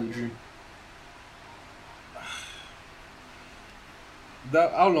 Dollar and a dream.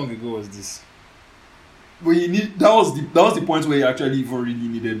 How long ago was this? But you need that was the point where you actually even really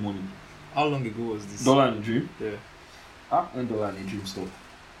needed money. How long ago was this? Dollar and a dream? Yeah. When Dollar and a dream stopped?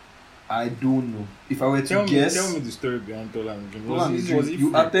 I don't know. If I were to Tell guess, me the story behind Dollar and Dream. Dollar and a Dream, Was it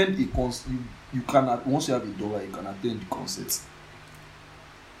you free? attend a concert. You can once you have a dollar, you can attend the concert.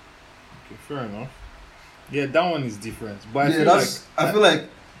 Okay, fair enough. Yeah, that one is different. But I feel like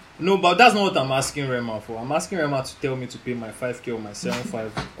no, but that's not what I'm asking Rema for. I'm asking Rema to tell me to pay my 5K or my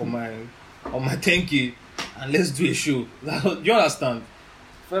 7.5 or my 10K and let's do a show. Do you understand?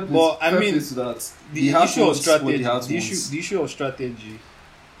 But I mean, the issue of strategy. The issue of strategy.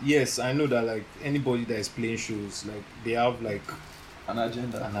 Yes, I know that like anybody that is playing shows, like they have like an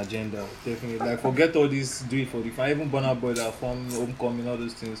agenda. Definitely. Like forget all this, do it for the fun. Even Burna Boy that form homecoming, all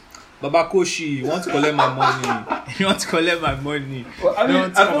those things. Baba Koshi, you want to collect my money? You want to collect my money? Well, I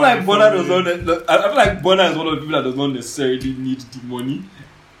mean, I feel like Burna does not. I feel like Burna is one of the people that does not necessarily need the money.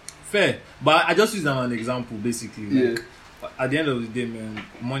 Fair, but I just use that as an example, basically. Like, Yeah. At the end of the day, man,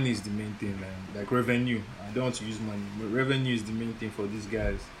 money is the main thing, man. Like revenue. I don't want to use money, but revenue is the main thing for these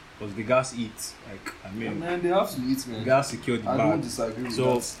guys. Because the gas eat. Like, I mean, man, they have to eat, man. Gas secure the bag. I don't disagree with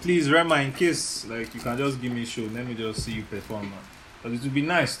so that. please, Rema, in case like you can just give me a show, let me just see you perform, man. But it would be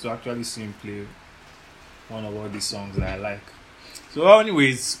nice to actually see him play one of all these songs that I like. So,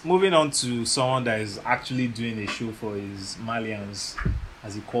 anyways, moving on to someone that is actually doing a show for his Malians,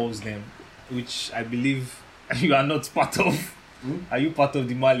 as he calls them, which I believe you are not part of. Are you part of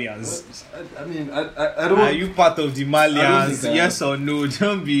the Malians? I mean, I don't. Are you part of the Malians? Yes or no?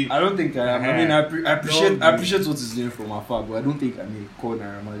 Don't be. I don't think I am. I mean, I appreciate what he's doing from afar, but I don't think I may call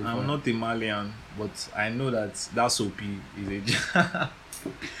Naira Marley. I'm not a Malian, but I know that OP is a jam.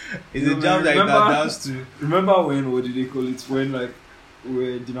 It's a jam that you can dance to. Remember when? What did they call it? When like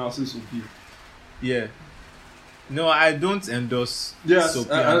we denouncing OP. Yeah. No, I don't endorse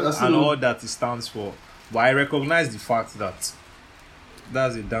SOP and all that it stands for, but I recognize the fact that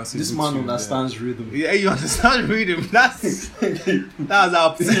that's a dancing. This man understands rhythm. Yeah, you understand rhythm. That's how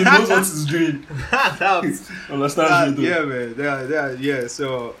he knows what he's doing. That's how understands rhythm. Yeah, man. Yeah.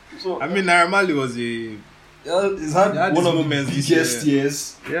 So I mean, Naira Marley was he's had one of the biggest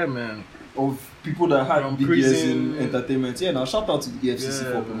years. Yeah, man. Of people that had big years in entertainment. Yeah, now shout out to the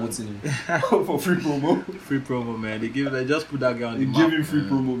FCC for promoting him for free promo. Free promo, man. They just put that guy on the map. They gave him free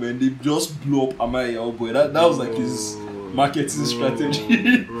promo, man. They just blew up Amaya Yao Boy. That was like his marketing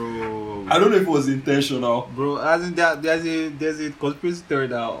strategy. Bro. I don't know if it was intentional. Bro, as in there's a conspiracy theory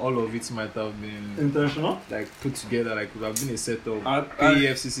that all of it might have been intentional, like put together, like would have been a setup. Pay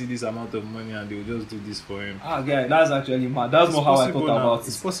FCC this amount of money and they will just do this for him. Guy, that's actually mad. That's not how I thought about it.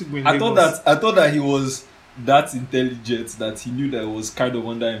 It's possible. I thought that he was that intelligent that he knew that it was kind of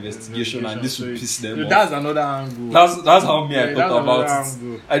under investigation and this would piss them off. That's another angle. That's how I thought about it.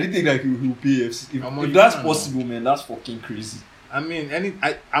 Angle. I didn't think like he would pay FCC. If that's possible, man, that's fucking crazy. I mean,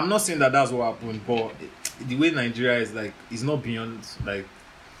 I'm not saying that that's what happened, but the way Nigeria is like, it's not beyond like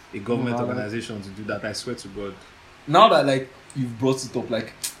a government organization to do that. I swear to God. Now that like you've brought it up,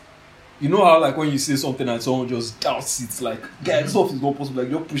 like you know how like when you say something and someone just doubts it, like this stuff is not possible. Like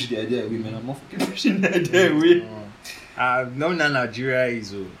don't push the idea away, man. I'm not fucking pushing the idea away. No, Nigeria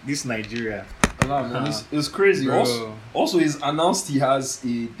is this Nigeria. Nah, man, it's crazy. Also, he's announced he has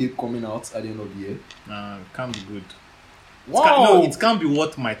a tape coming out at the end of the year. Can't be good. Wow! It can't be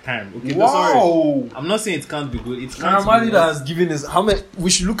worth my time. Okay, wow! Sorry. I'm not saying it can't be good. It can't. Naira Marley has given us how many?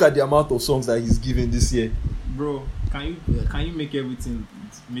 We should look at the amount of songs that he's given this year. Bro, can you make everything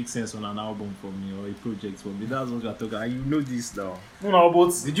make sense on an album for me or a project for me? That's what you're talking about. You know this now. No,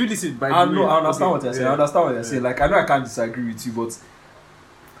 but did you listen by I understand what you're saying. I understand what you're saying. Like I know I can't disagree with you, but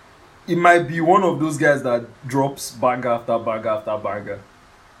it might be one of those guys that drops banger after banger after banger.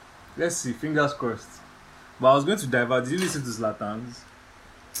 Let's see. Fingers crossed. But I was going to divert. Did you listen to Zlatan's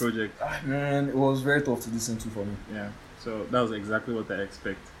project? Man, it was very tough to listen to for me. Yeah. So that was exactly what I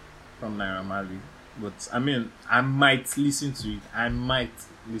expect from Naira Marley. But I mean, I might listen to it. I've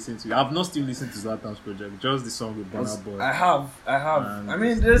not still listened to Zlatan's project. Just the song with Burna Boy. I have. I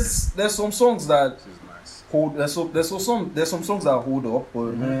mean, there's some songs that nice. Hold. There's some songs that hold up,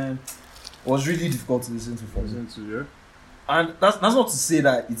 but man, it was really difficult to listen to for me. Yeah. And that's not to say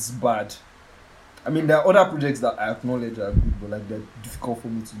that it's bad. I mean, there are other projects that I acknowledge are good, but like they're difficult for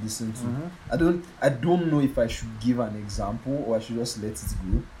me to listen to. Mm-hmm. I don't know if I should give an example or I should just let it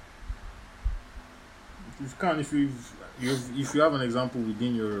go. If if you have an example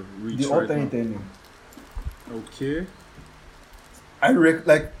within your reach The right alternate now. ending. Okay.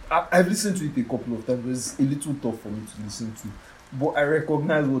 I've listened to it a couple of times, but it's a little tough for me to listen to. But I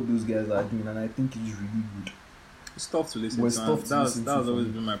recognize what those guys are doing, and I think it's really good. It's tough to listen Well, to. it's And tough to that's listen to that's for always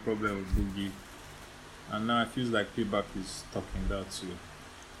me. been my problem with Boogie. And now it feels like Payback is talking that too.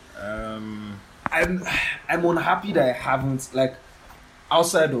 I'm unhappy that I haven't, like,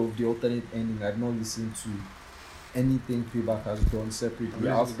 outside of the alternate ending, I've not listened to anything Payback has done separately.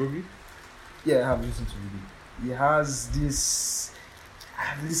 Boogie? Yeah, I have listened to Boogie. He has this.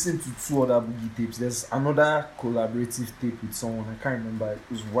 I've listened to 2 other Boogie tapes. There's another collaborative tape with someone. I can't remember. It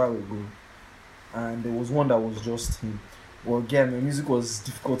was a while ago. And there was one that was just him. Well, again, my music was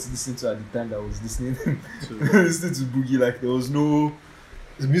difficult to listen to at the time that I was listening listening to Boogie. Like, there was no.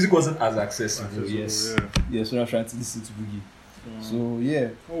 The music wasn't as accessible. Yes. Yes, when I was trying to listen to Boogie. So, yeah.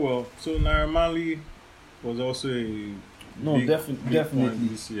 Oh well. So Naira Marley was also a No, big definitely. point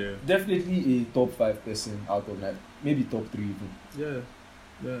this year. Definitely a top 5 person out of that. Maybe top 3 even.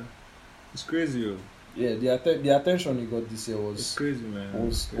 Yeah. It's crazy, yo. Yeah, the attention he got this year It's crazy, man.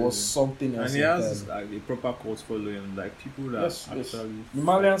 was It's crazy. was something else. And he has like a proper cult following, like people that Yes. actually The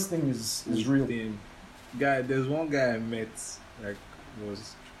Malians thing is real. thing. Guy, there's one guy I met, like,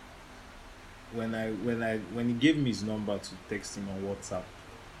 was when he gave me his number to text him on WhatsApp,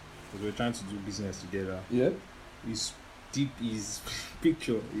 because we're trying to do business together. Yeah. His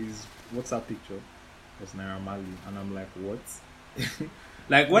picture, his WhatsApp picture was Naira Marley, and I'm like, what?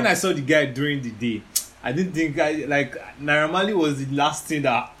 Like, when I saw the guy during the day, I didn't think Naira Marley was the last thing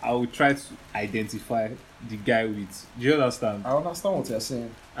that I would try to identify the guy with. Do you understand? I understand what you're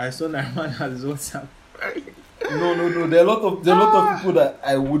saying. I saw Naira Marley as his WhatsApp. No. There are a lot of people that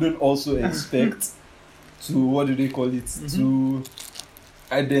I wouldn't also expect to, what do they call it, to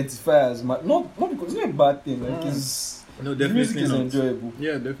identify as not because it's not a bad thing. Like, it's No, the music definitely is not. enjoyable.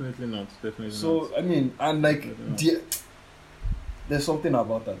 Yeah, definitely not. Definitely not. So I mean, and like Definitely there's something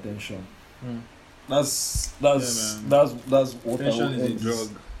about attention. Mm. That's man. what Attention I would is a drug,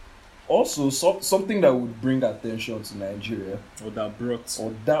 Also, something that would bring attention to Nigeria, or that brought.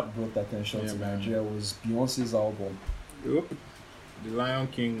 or that brought attention Yeah, to man. Nigeria, was Beyonce's album, Yep. The Lion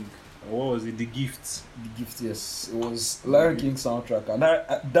King. What was it? The Gift. The Gift. Yes, it was Lion King soundtrack, and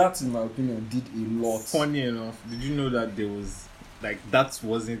that, in my opinion, did a lot. Funny enough, did you know that there was that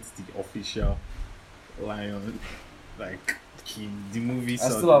wasn't the official Lion King, the movie? I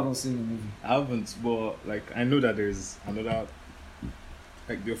still haven't seen the movie. I haven't, but I know that there's another,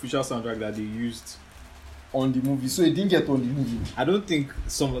 the official soundtrack that they used On the movie, so it didn't get on the movie. I don't think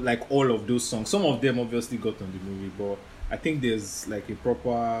all of those songs. Some of them obviously got on the movie, but I think there's a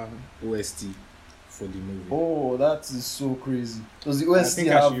proper OST for the movie. Oh, that is so crazy. Does the I OST think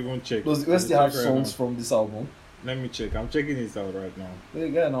I have? should even check. Does the OST I'll have check right songs now. from this album? Let me check. I'm checking it out right now. Hey,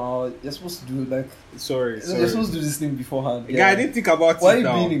 guy, now you're supposed to do Sorry. You're supposed to do this thing beforehand. Guy, I didn't think about Why it are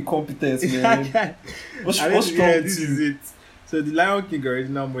now. you being incompetent, man? What's I wrong didn't- yeah, with this you? is it. So the Lion King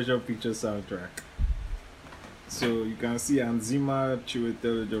original motion picture soundtrack. So you can see Anzima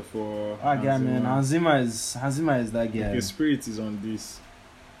Chiwetel for Hanzima is that guy. Okay, Spirit is on this.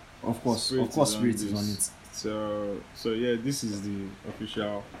 Of course, Spirit Spirit is is on on this. So yeah, this is the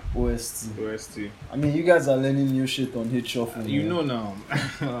official it. OST. OST. I mean, you guys are learning new shit on Hit Shuffle. You man. know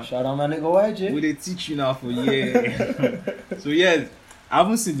now. Shout out my nigga YJ. We they teach you now for years. So yeah, I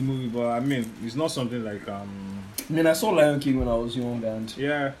haven't seen the movie, but I mean, it's not something like I mean, I saw Lion King when I was young, and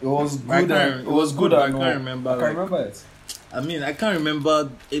yeah. it was I good. can't- And, it was good. but I and all. can't remember. I can't remember it. I mean, I can't remember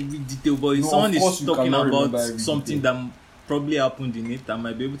every detail, but if No, someone of course is you talking cannot remember about every something detail. that probably happened in it, I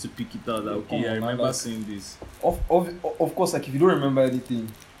might be able to pick it out. Like, Come okay, I on, man, remember like- seeing this. Of course, like if you don't remember anything,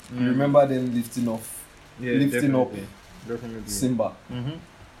 you Mm. remember them lifting off Yeah, lifting up definitely. Simba. Mm-hmm.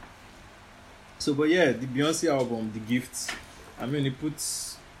 So, but yeah, the Beyonce album, The Gift, I mean, it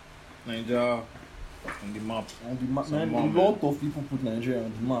puts Nigeria on the map. And the man, Some a more, lot of people put Nigeria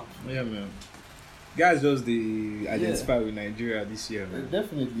on the map. Yeah, man. Guys just they identify with Nigeria this year, man.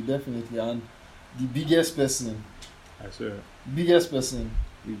 Definitely. And the biggest person, I swear. you As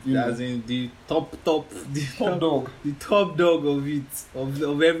know. in the top, the top dog. the top dog of it,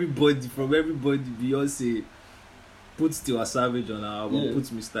 of everybody, from everybody. Beyonce puts Tiwa Savage on her album, Yeah.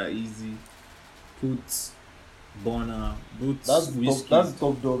 puts Mr. Easy, puts Burna, puts That's the Whiskey.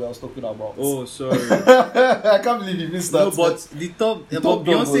 top dog I was talking about. Oh, sorry. I can't believe you missed that. No, but the top, The but top dog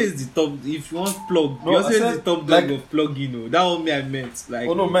Beyonce was- is the top. If you want plug, No, Beyonce I is said, the top dog like- of plugging. Oh, that one me I meant. Like,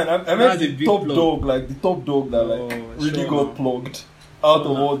 oh no, man, I that's meant a the big top plug. dog, like the top dog that Oh, really sure, got man. plugged out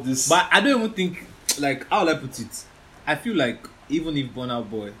of No. all this. But I don't even think, how will I put it? I feel like even if Burna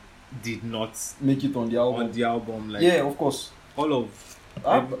Boy did not make it on the album. on the album. Like Yeah, of course. all of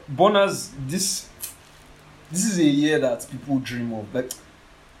Bonner's this is a year that people dream of. Like,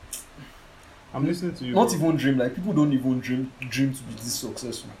 I'm listening to you. not bro. even dream. Like, people don't even dream to be this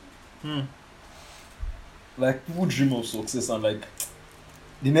successful. Like, people dream of success and like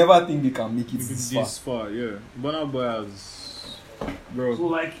they never think they can make it this far. Yeah. Burna Boy has, bro. So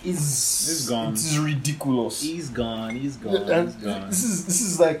like, He's gone. It is ridiculous. He's gone. He's gone. And He's gone. this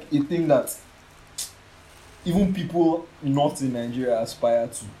is like a thing that even people not in Nigeria aspire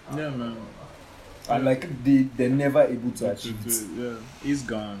to, Yeah, man. and like they're never able to achieve it. Yeah, he's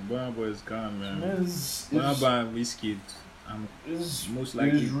gone. Burna Boy is gone, man. It's Burna Boy and Wizkid. Most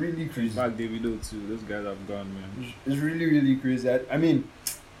likely. it's really crazy. Back Davido too. Those guys have gone, man. It's really, really crazy. I mean,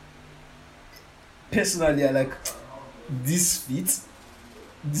 personally, I like this feat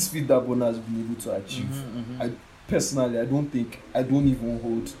that Burna has been able to achieve. Mm-hmm. I don't even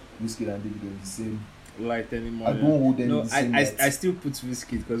hold Wizkid and Davido the same. Light anymore. I don't hold them No, the same. I light. still put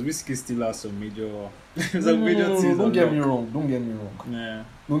Wizkid because Wizkid still has some major No, things. don't get me wrong. Yeah.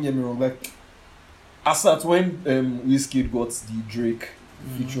 Don't get me wrong. Like, as at when Wizkid got the Drake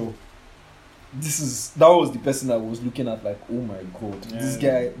feature, that was the person I was looking at. Like, oh my god, this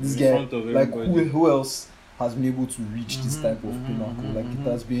guy, front of like everybody. who else has been able to reach this type of pinnacle? Like, it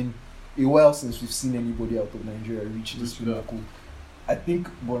has been a while since we've seen anybody out of Nigeria reach this pinnacle. I think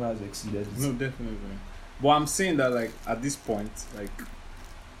Burna has exceeded it. No, definitely. But I'm saying that, like, at this point, like,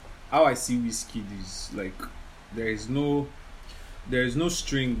 how I see Wizkid is like there is no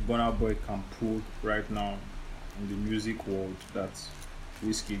string Burna Boy can pull right now in the music world that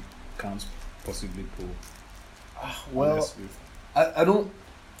Wizkid can't possibly pull. Well, honestly. I don't.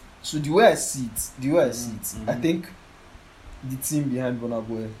 So the way I see it, I think the team behind Burna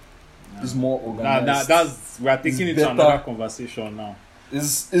Boy is more organized. We are taking it to better. another conversation now.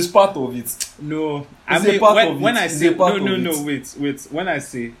 Is part of it. No, I mean when I say wait. When I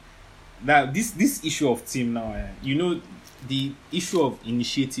say that this issue of team now, the issue of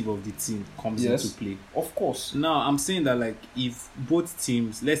initiative of the team comes into play. Of course. Now I'm saying that, like, if both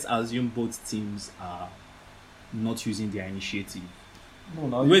teams, let's assume both teams are not using their initiative. No,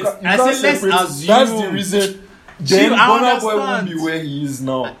 now Wait, you I can't said let's separate. assume. That's the reason. Then I Burna Boy won't understand. be where he is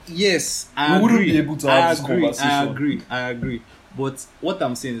now. Yes, We I wouldn't agree. be able to have this I conversation. agree. But what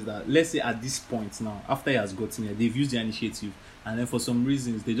I'm saying is that, let's say at this point now, after he has gotten here, they've used their initiative, and then for some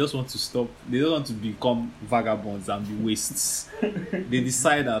reasons they just want to stop. They don't want to become vagabonds and be wastes. They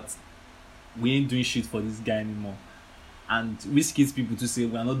decide that we ain't doing shit for this guy anymore, and Wizkid's people to say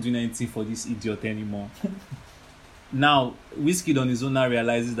we are not doing anything for this idiot anymore. Now Wizkid on his own now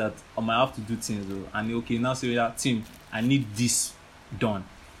realizes that I might have to do things though, and okay, now say that team, I need this done.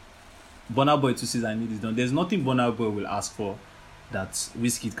 Burna Boy too says I need this done. There's nothing Burna Boy will ask for that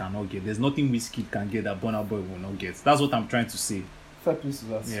Wizkid cannot get. There's nothing Wizkid can get that Burna Boy will not get. That's what I'm trying to say. Fair play to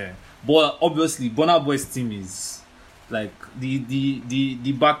that. Yeah. But obviously Burna Boy's team is like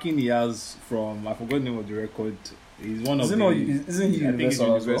the backing he has from, I forgot the name of the record. He's one of Isn't the he I think it's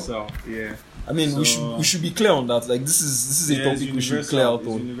Universal as well? Universal. Yeah. I mean, So- we should be clear on that. Like, this is a Yeah, topic it's we should universal. clear out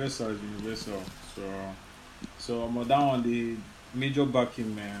It's on. universal. So I'm down on the major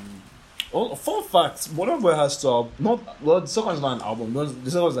backing, man. Oh, fun fact: Burna Boy has the second is not an album.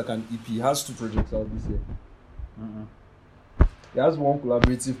 The second is like an EP. He has 2 projects out this year. He has one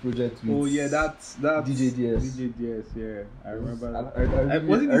collaborative project with. Oh yeah, that's DJ DS. DJ DS, yeah, I remember that.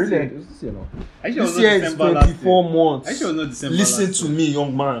 Was it this year? year? It was this year now. Actually, it was This not year is December last 24 year. months. Actually, it was not December. Listen last to year. me,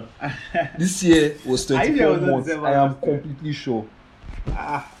 young man. This year was Actually, it 24 was not months. December I am last year. completely sure.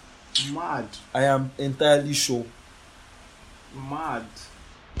 Mad. I am entirely sure.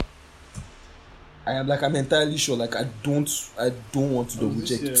 I'm entirely sure. Like, I don't want to double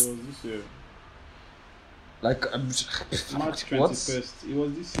check It it. was this year. Like, March what? 21st. It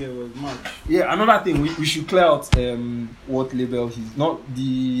was this year. It was March. Yeah, another thing we should clear out what label he's not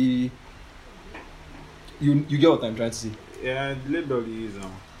the. You get what I'm trying to say? Yeah, the label he is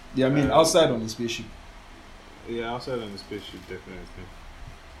now. Yeah, I mean outside on the spaceship. Yeah, outside on the spaceship, definitely.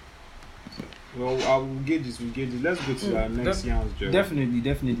 Well, I will gauge it. Let's go to our next Yams journey.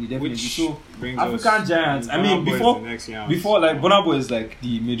 Definitely. Which So brings African us, Giants. I Burna mean, Boy is before the next Yams. like Burna Boy is like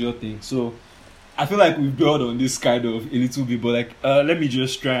the major thing. So I feel like we've built on this kind of a little bit, but like let me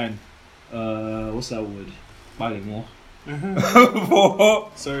just try and what's that word? Balimo. For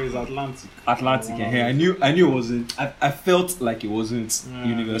Sorry, it's Atlantic. Atlantic. Yeah, I knew it wasn't. I felt like it wasn't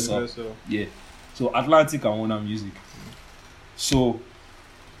Universal. Yeah. So Atlantic and Warner Music. So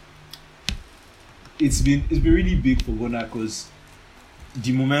it's been really big for Ghana because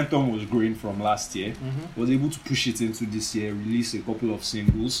the momentum was growing from last year. Was able to push it into this year, release a couple of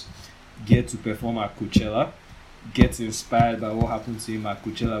singles, get to perform at Coachella, get inspired by what happened to him at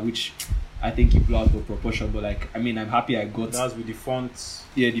Coachella, which I think he blew out of proportion. But like, I mean, I'm happy I got That's with the font.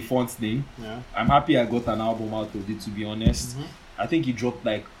 the font thing. Yeah. I'm happy I got an album out of it, to be honest. I think he dropped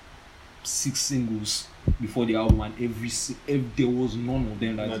like 6 singles before the album, and if there was none of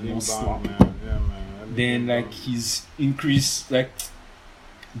them that did not slap. Man. Yeah, man. Then like he's increased, like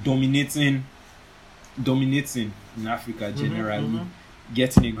dominating in Africa generally,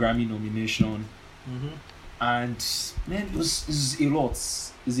 getting a Grammy nomination, and man, it's a lot.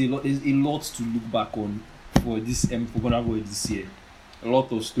 It's a lot to look back on for this for Burna Boy this year. A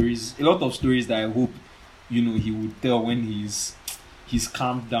lot of stories that I hope he would tell when he's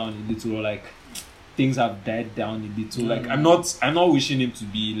calmed down a little, or like things have died down a little. Like I'm not wishing him to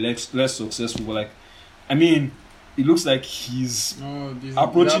be less successful, but like, I mean, it looks like he's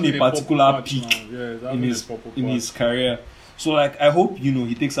approaching a particular peak in his career. So like, I hope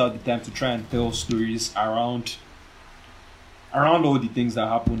he takes out the time to try and tell stories around all the things that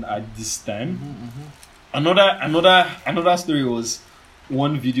happened at this time. Another story was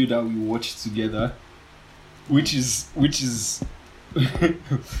one video that we watched together, which is which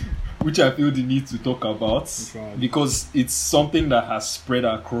I feel the need to talk about, because it's something that has spread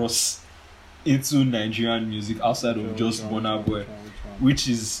across into Nigerian music outside of just Burna Boy, which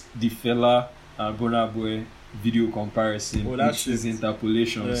is the Fela and Burna Boy video comparison, which is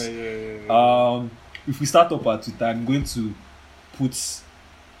interpolations. If we start up at Twitter, I'm going to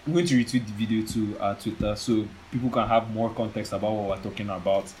retweet the video to our Twitter so people can have more context about what we're talking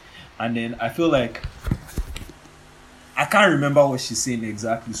about. And then I feel like I can't remember what she's saying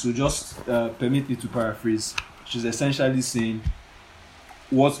exactly, so just permit me to paraphrase. She's essentially saying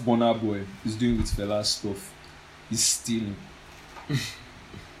what Burna Boy is doing with Fela's stuff is stealing.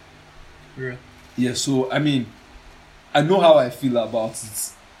 Yeah, so I mean, I know how I feel about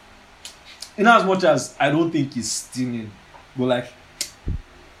it. In as much as I don't think he's stealing, but like,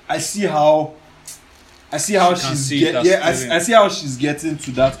 I see how she's I see how she's getting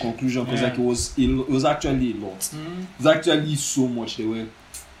to that conclusion, because like it was actually a lot. It was actually so much.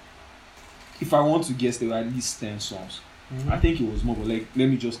 If I want to guess, there were at least 10 songs. I think it was more, but like, let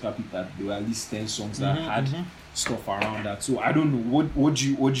me just cap it that there were at least 10 songs that had stuff around that. So I don't know. What do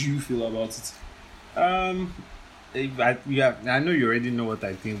you feel about it? I know you already know what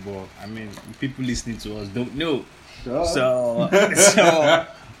I think, but I mean, people listening to us don't know. So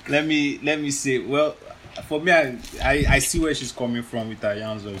let me say, well, for me, I see where she's coming from with her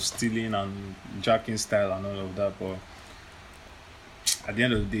yarns of stealing and jacking style and all of that, but at the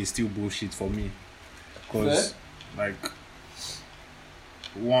end of the day, it's still bullshit for me. Because, like,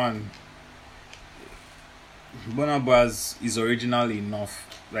 one, Burna Boy is original enough.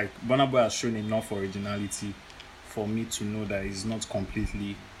 Like, Burna Boy has shown enough originality for me to know that he's not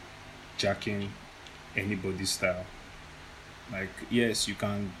completely jacking anybody's style. Like, yes, you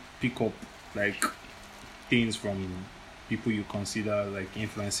can pick up like things from people you consider like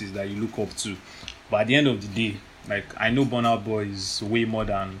influences that you look up to, but at the end of the day, like, I know Burna Boy is way more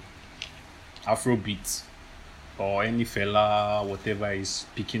than Afrobeat or any fella whatever is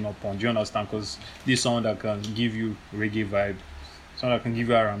picking up on. Do you understand? Because this is someone that can give you reggae vibe, someone that can give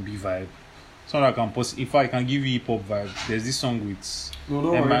you R&B vibe, someone that can if I can give you hip hop vibe. There's this song with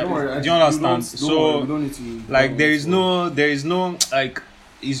don't worry. Do you understand? So we don't need to, like, there is no like,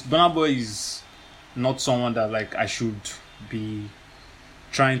 Burna Boy is not someone that like I should be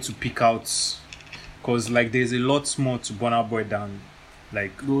trying to pick out, because like there's a lot more to Burna Boy than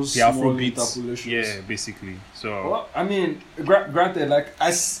like those the Afrobeats. Yeah, basically. So well, I mean, granted, like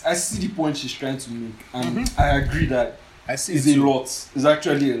I see the point she's trying to make, and I agree that it's a lot. It's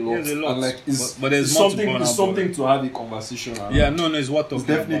actually a lot. There's a lot. And like, but there's something to have a conversation around. Yeah, no, it's what talking it's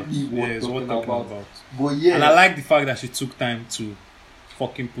definitely about. What talking about. But yeah, and I like the fact that she took time to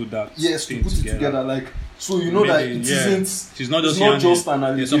fucking put that. Yes, to put it together. Like, so you know that it isn't. She's not just. It's not just an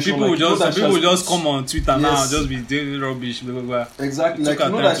allegation. Some people like, just come on Twitter now, just be doing rubbish. Blah, blah, blah. Exactly. Like, you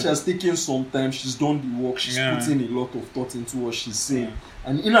know that she has taken some time. She's done the work. She's putting a lot of thought into what she's saying. Yeah.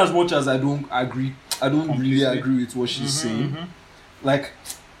 And in as much as I don't really agree with what she's saying. Like,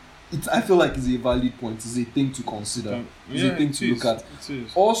 I feel like it's a valid point. It's a thing to consider. It's a thing to look at.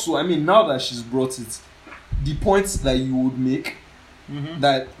 Also, I mean, now that she's brought it, the points that you would make,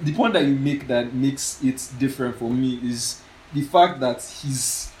 that the point that you make that makes it different for me is the fact that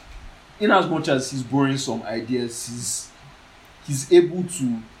he's, in as much as he's borrowing some ideas, he's able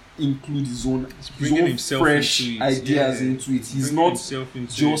to include his own fresh ideas into it. He's not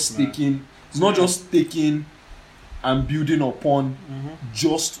just taking and building upon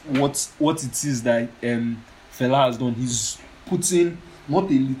just what it is that Fela has done. He's putting not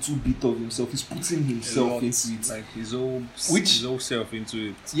a little bit of himself, he's putting himself into it, like his whole self into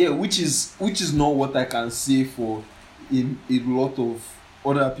it. Yeah, which is not what I can say for a lot of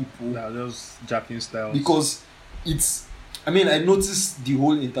other people. Yeah, those jacking styles. Because it's, I mean, I noticed the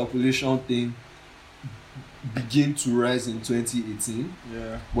whole interpolation thing begin to rise in 2018.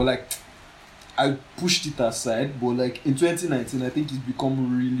 Yeah. But like, I pushed it aside. But like in 2019, I think it's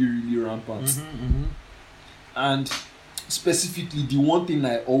become really, really rampant. And specifically, the one thing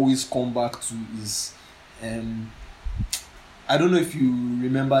I always come back to is, I don't know if you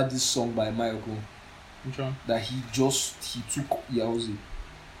remember this song by Michael. Which one? That he took Yahoo.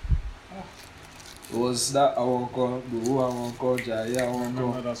 It was that I won't call Jaya. I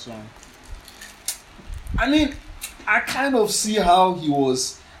remember that song. I mean, I kind of see how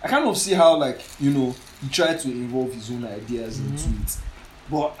like, you know, he tried to involve his own ideas into it.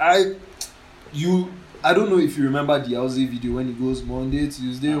 But I don't know if you remember the Ozzy video when he goes Monday,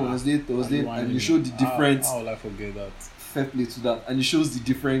 Tuesday, Wednesday, Thursday, and he showed the different. How will I forget that? Fair play to that, and he shows the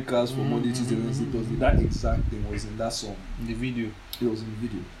different cars for Monday, Tuesday, Wednesday, Thursday. That exact thing was in that song. In the video. It was in the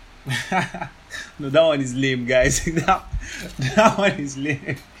video. No, that one is lame, guys. that one is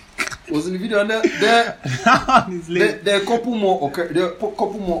lame. It was in the video, and that one is lame. There are a couple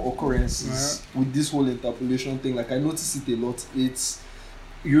more occurrences with this whole interpolation thing. Like I noticed it a lot.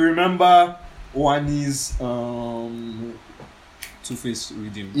 You remember Wani's Two-Face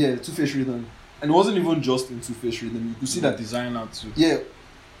rhythm. Yeah, Two-Face rhythm. And it wasn't even just in Two-Face rhythm. You could see that designer too. Yeah,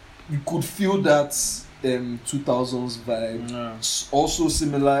 you could feel that 2000s vibe. Yeah. Also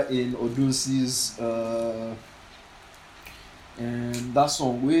similar in Odunsi's and that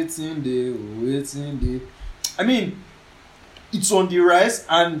song Waiting Day. I mean, it's on the rise,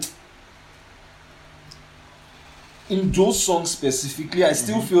 and in those songs specifically, I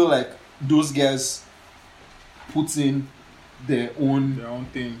still feel like those guys put in their own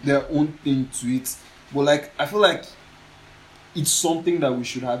thing to it. But like, I feel like it's something that we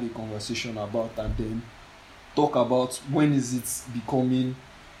should have a conversation about, and then talk about when is it becoming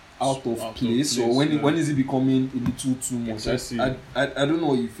out of place, or when is it becoming a little too much. I don't know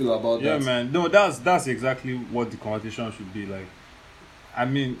what you feel about that. Yeah, man. No, that's exactly what the conversation should be like. I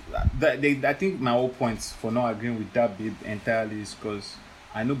mean, I think my whole point for not agreeing with that bit entirely is because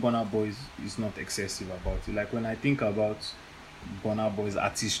I know Burna Boy is not excessive about it. Like when I think about Burna Boy's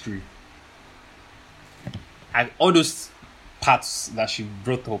artistry, all those parts that she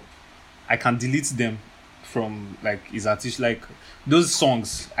brought up, I can delete them from like his artist. Like those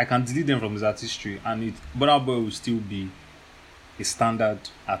songs, I can delete them from his artistry, and Burna Boy will still be a standard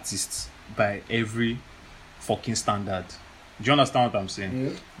artist by every fucking standard. Do you understand what I'm saying?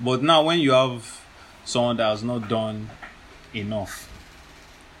 Yeah. But now when you have someone that has not done enough,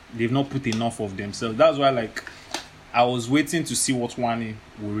 they've not put enough of themselves. That's why, like, I was waiting to see what Wani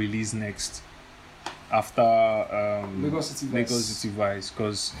will release next after Lagos City Vice,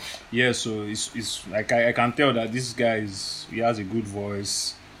 because so it's like I can tell that this guy he has a good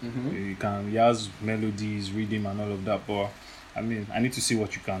voice. He has melodies, rhythm, and all of that. But I mean, I need to see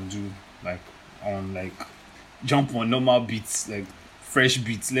what you can do, like on like jump on normal beats, like fresh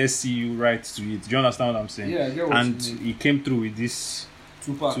beats. Let's see you write to it. Do you understand what I'm saying? Yeah, I get what and you mean. He came through with this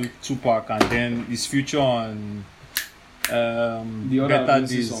Tupac, and then his future on Better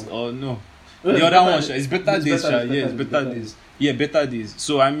Days song. or no. The other one is Better Days. It's Better Days. Yeah, Better Days.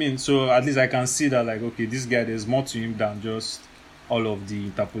 So I mean, so at least I can see that, like, okay, this guy, there's more to him than just all of the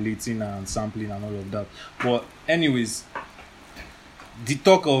interpolating and sampling and all of that. But anyways, the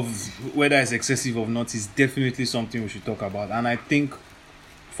talk of whether it's excessive or not is definitely something we should talk about. And I think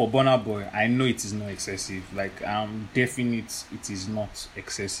for Burna Boy, I know it is not excessive. Like, I'm definite it is not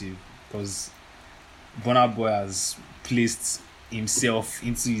excessive, because Burna Boy has placed himself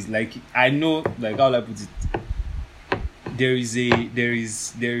into his, like, I know, like, how will I put it? There is a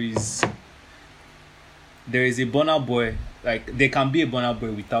Burna Boy, like, there can be a Burna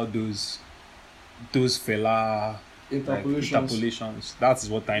Boy without those Fela interpolations. That is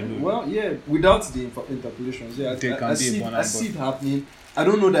what I know. Well, yeah, without the interpolations, I see it happening. I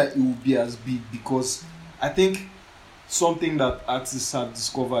don't know that it will be as big, because I think something that artists have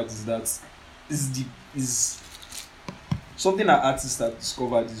discovered is that something that artists have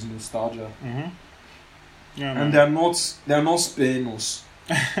discovered is nostalgia. Yeah, and they're not sparing us.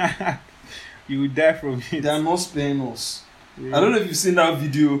 You will die from it. They are not sparing us. Yeah. I don't know if you've seen that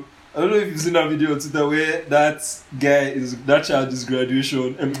video. On Twitter where that child is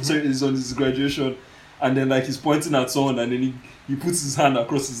graduation. Is on his graduation, and then like he's pointing at someone, and then he puts his hand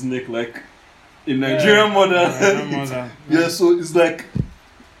across his neck, like a Nigerian mother. mother. Yeah, so it's like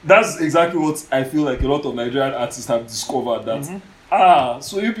that's exactly what I feel like a lot of Nigerian artists have discovered that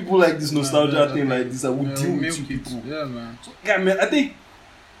so you people like this nostalgia thing like this, I would deal with you people. Yeah, man. So, yeah, man, I think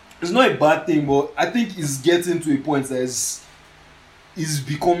it's not a bad thing, but I think it's getting to a point that is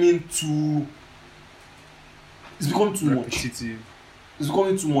becoming too much. Repetitive. It's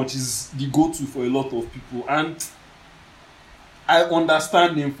becoming too much. It's the go-to for a lot of people, and I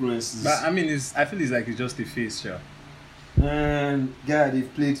understand the influences. But I mean, I feel it's like it's just a phase, yeah. And yeah,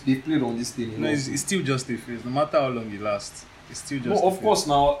 they've played on this thing. No, it's still just a phase. No matter how long it lasts, it's still just. No, of course.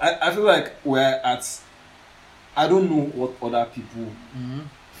 Now I feel like we're at. I don't know what other people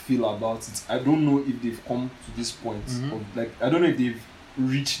feel about it. I don't know if they've come to this point of like. I don't know if they've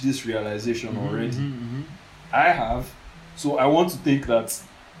reached this realization already. I have, so I want to think that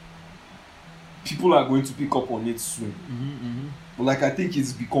people are going to pick up on it soon. But like I think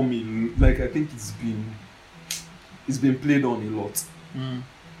it's becoming like I think it's been played on a lot.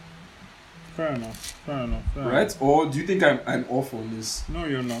 Fair enough. Right? Or do you think I'm off on this? No,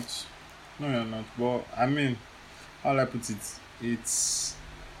 you're not. But I mean, how I put it, it's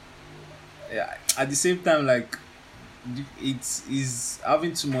at the same time like it is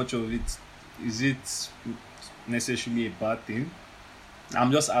having too much of it. Is it necessarily a bad thing?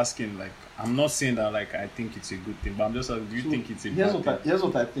 I'm just asking. Like, I'm not saying that like I think it's a good thing, but I'm just asking, do you think it's a bad thing? Here's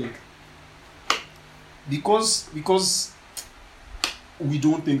what I think. Because we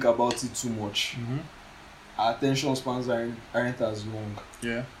don't think about it too much. Our attention spans aren't as long.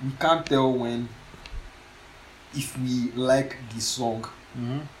 Yeah. We can't tell when if we like the song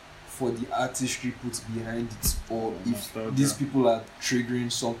for the artistry put behind it, or if nostalgia. these people are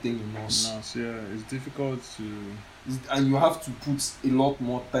triggering something in us. Yeah, it's difficult to. And you have to put a lot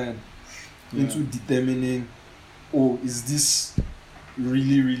more time into determining, is this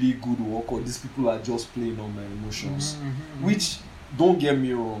really, really good work, or these people are just playing on my emotions. Which, don't get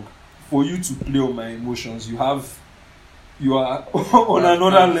me wrong, for you to play on my emotions, you are on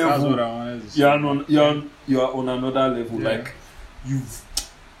another level. That's what I wanted to say. You are on another level. Yeah. Like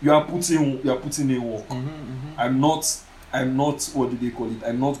you are putting in work. I'm not what do they call it?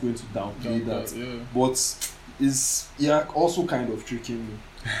 I'm not going to downplay that. Yeah. But also kind of tricking me.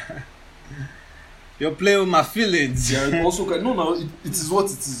 You're playing with my feelings. Yeah, also it is what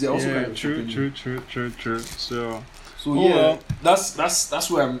it is. They're also kind of true. So yeah, that's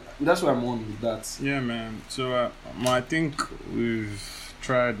where I'm on with that. Yeah, man. So I think we've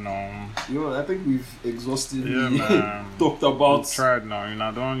tried now. I think we've exhaustively talked We've about. tried now.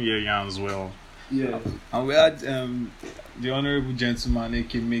 I don't hear Yans well. Yeah. And we had the honorable gentleman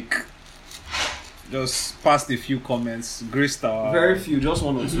AK make just passed a few comments. Graced our Very few, just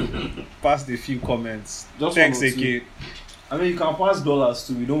one or two. passed a few comments. Just Thanks, one or two. AK. I mean, you can pass dollars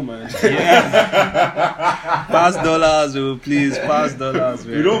too. We don't mind. Pass dollars, please. Pass dollars,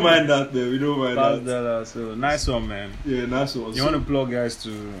 man. We don't mind that, man. We don't mind Pass that. dollars. So nice one, man. Yeah, nice one. You want to plug guys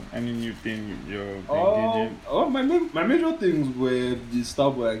to any new thing you're engaging? My major things were the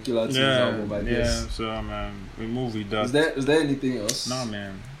Starboy and Killer Things album, I guess. Yeah. So man, we move with that. Is there anything else? No,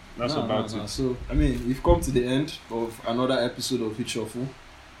 man. That's No, about no. it. So I mean, we've come to the end of another episode of Hit Shuffle.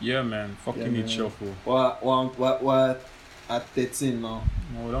 Yeah, man. Fucking Yeah, it man. shuffle. We're at 13 now.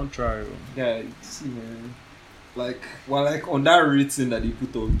 No, don't try. Yeah, see, man. Like, we're like on that rating that they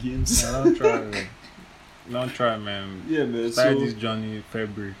put on games. No, don't try. Don't try, man. Yeah, man. Started So this journey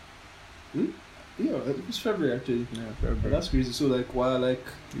February. yeah, it was February actually. Yeah, But February. that's crazy. So like, we're like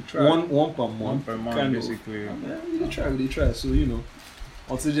You try. one per month. One per month, kind basically. Of. Yeah, they try. So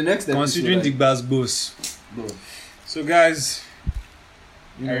until the next episode. Considering the bass boss. bro, So, guys,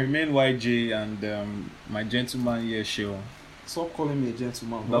 you I know, remain YJ and my gentleman here, show. stop calling me a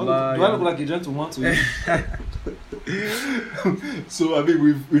gentleman. Bye-bye. Do I look like a gentleman to you? So I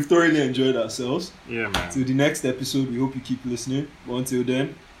mean, we've thoroughly enjoyed ourselves. Yeah, man. Till the next episode, we hope you keep listening. But until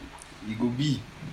then, you go be.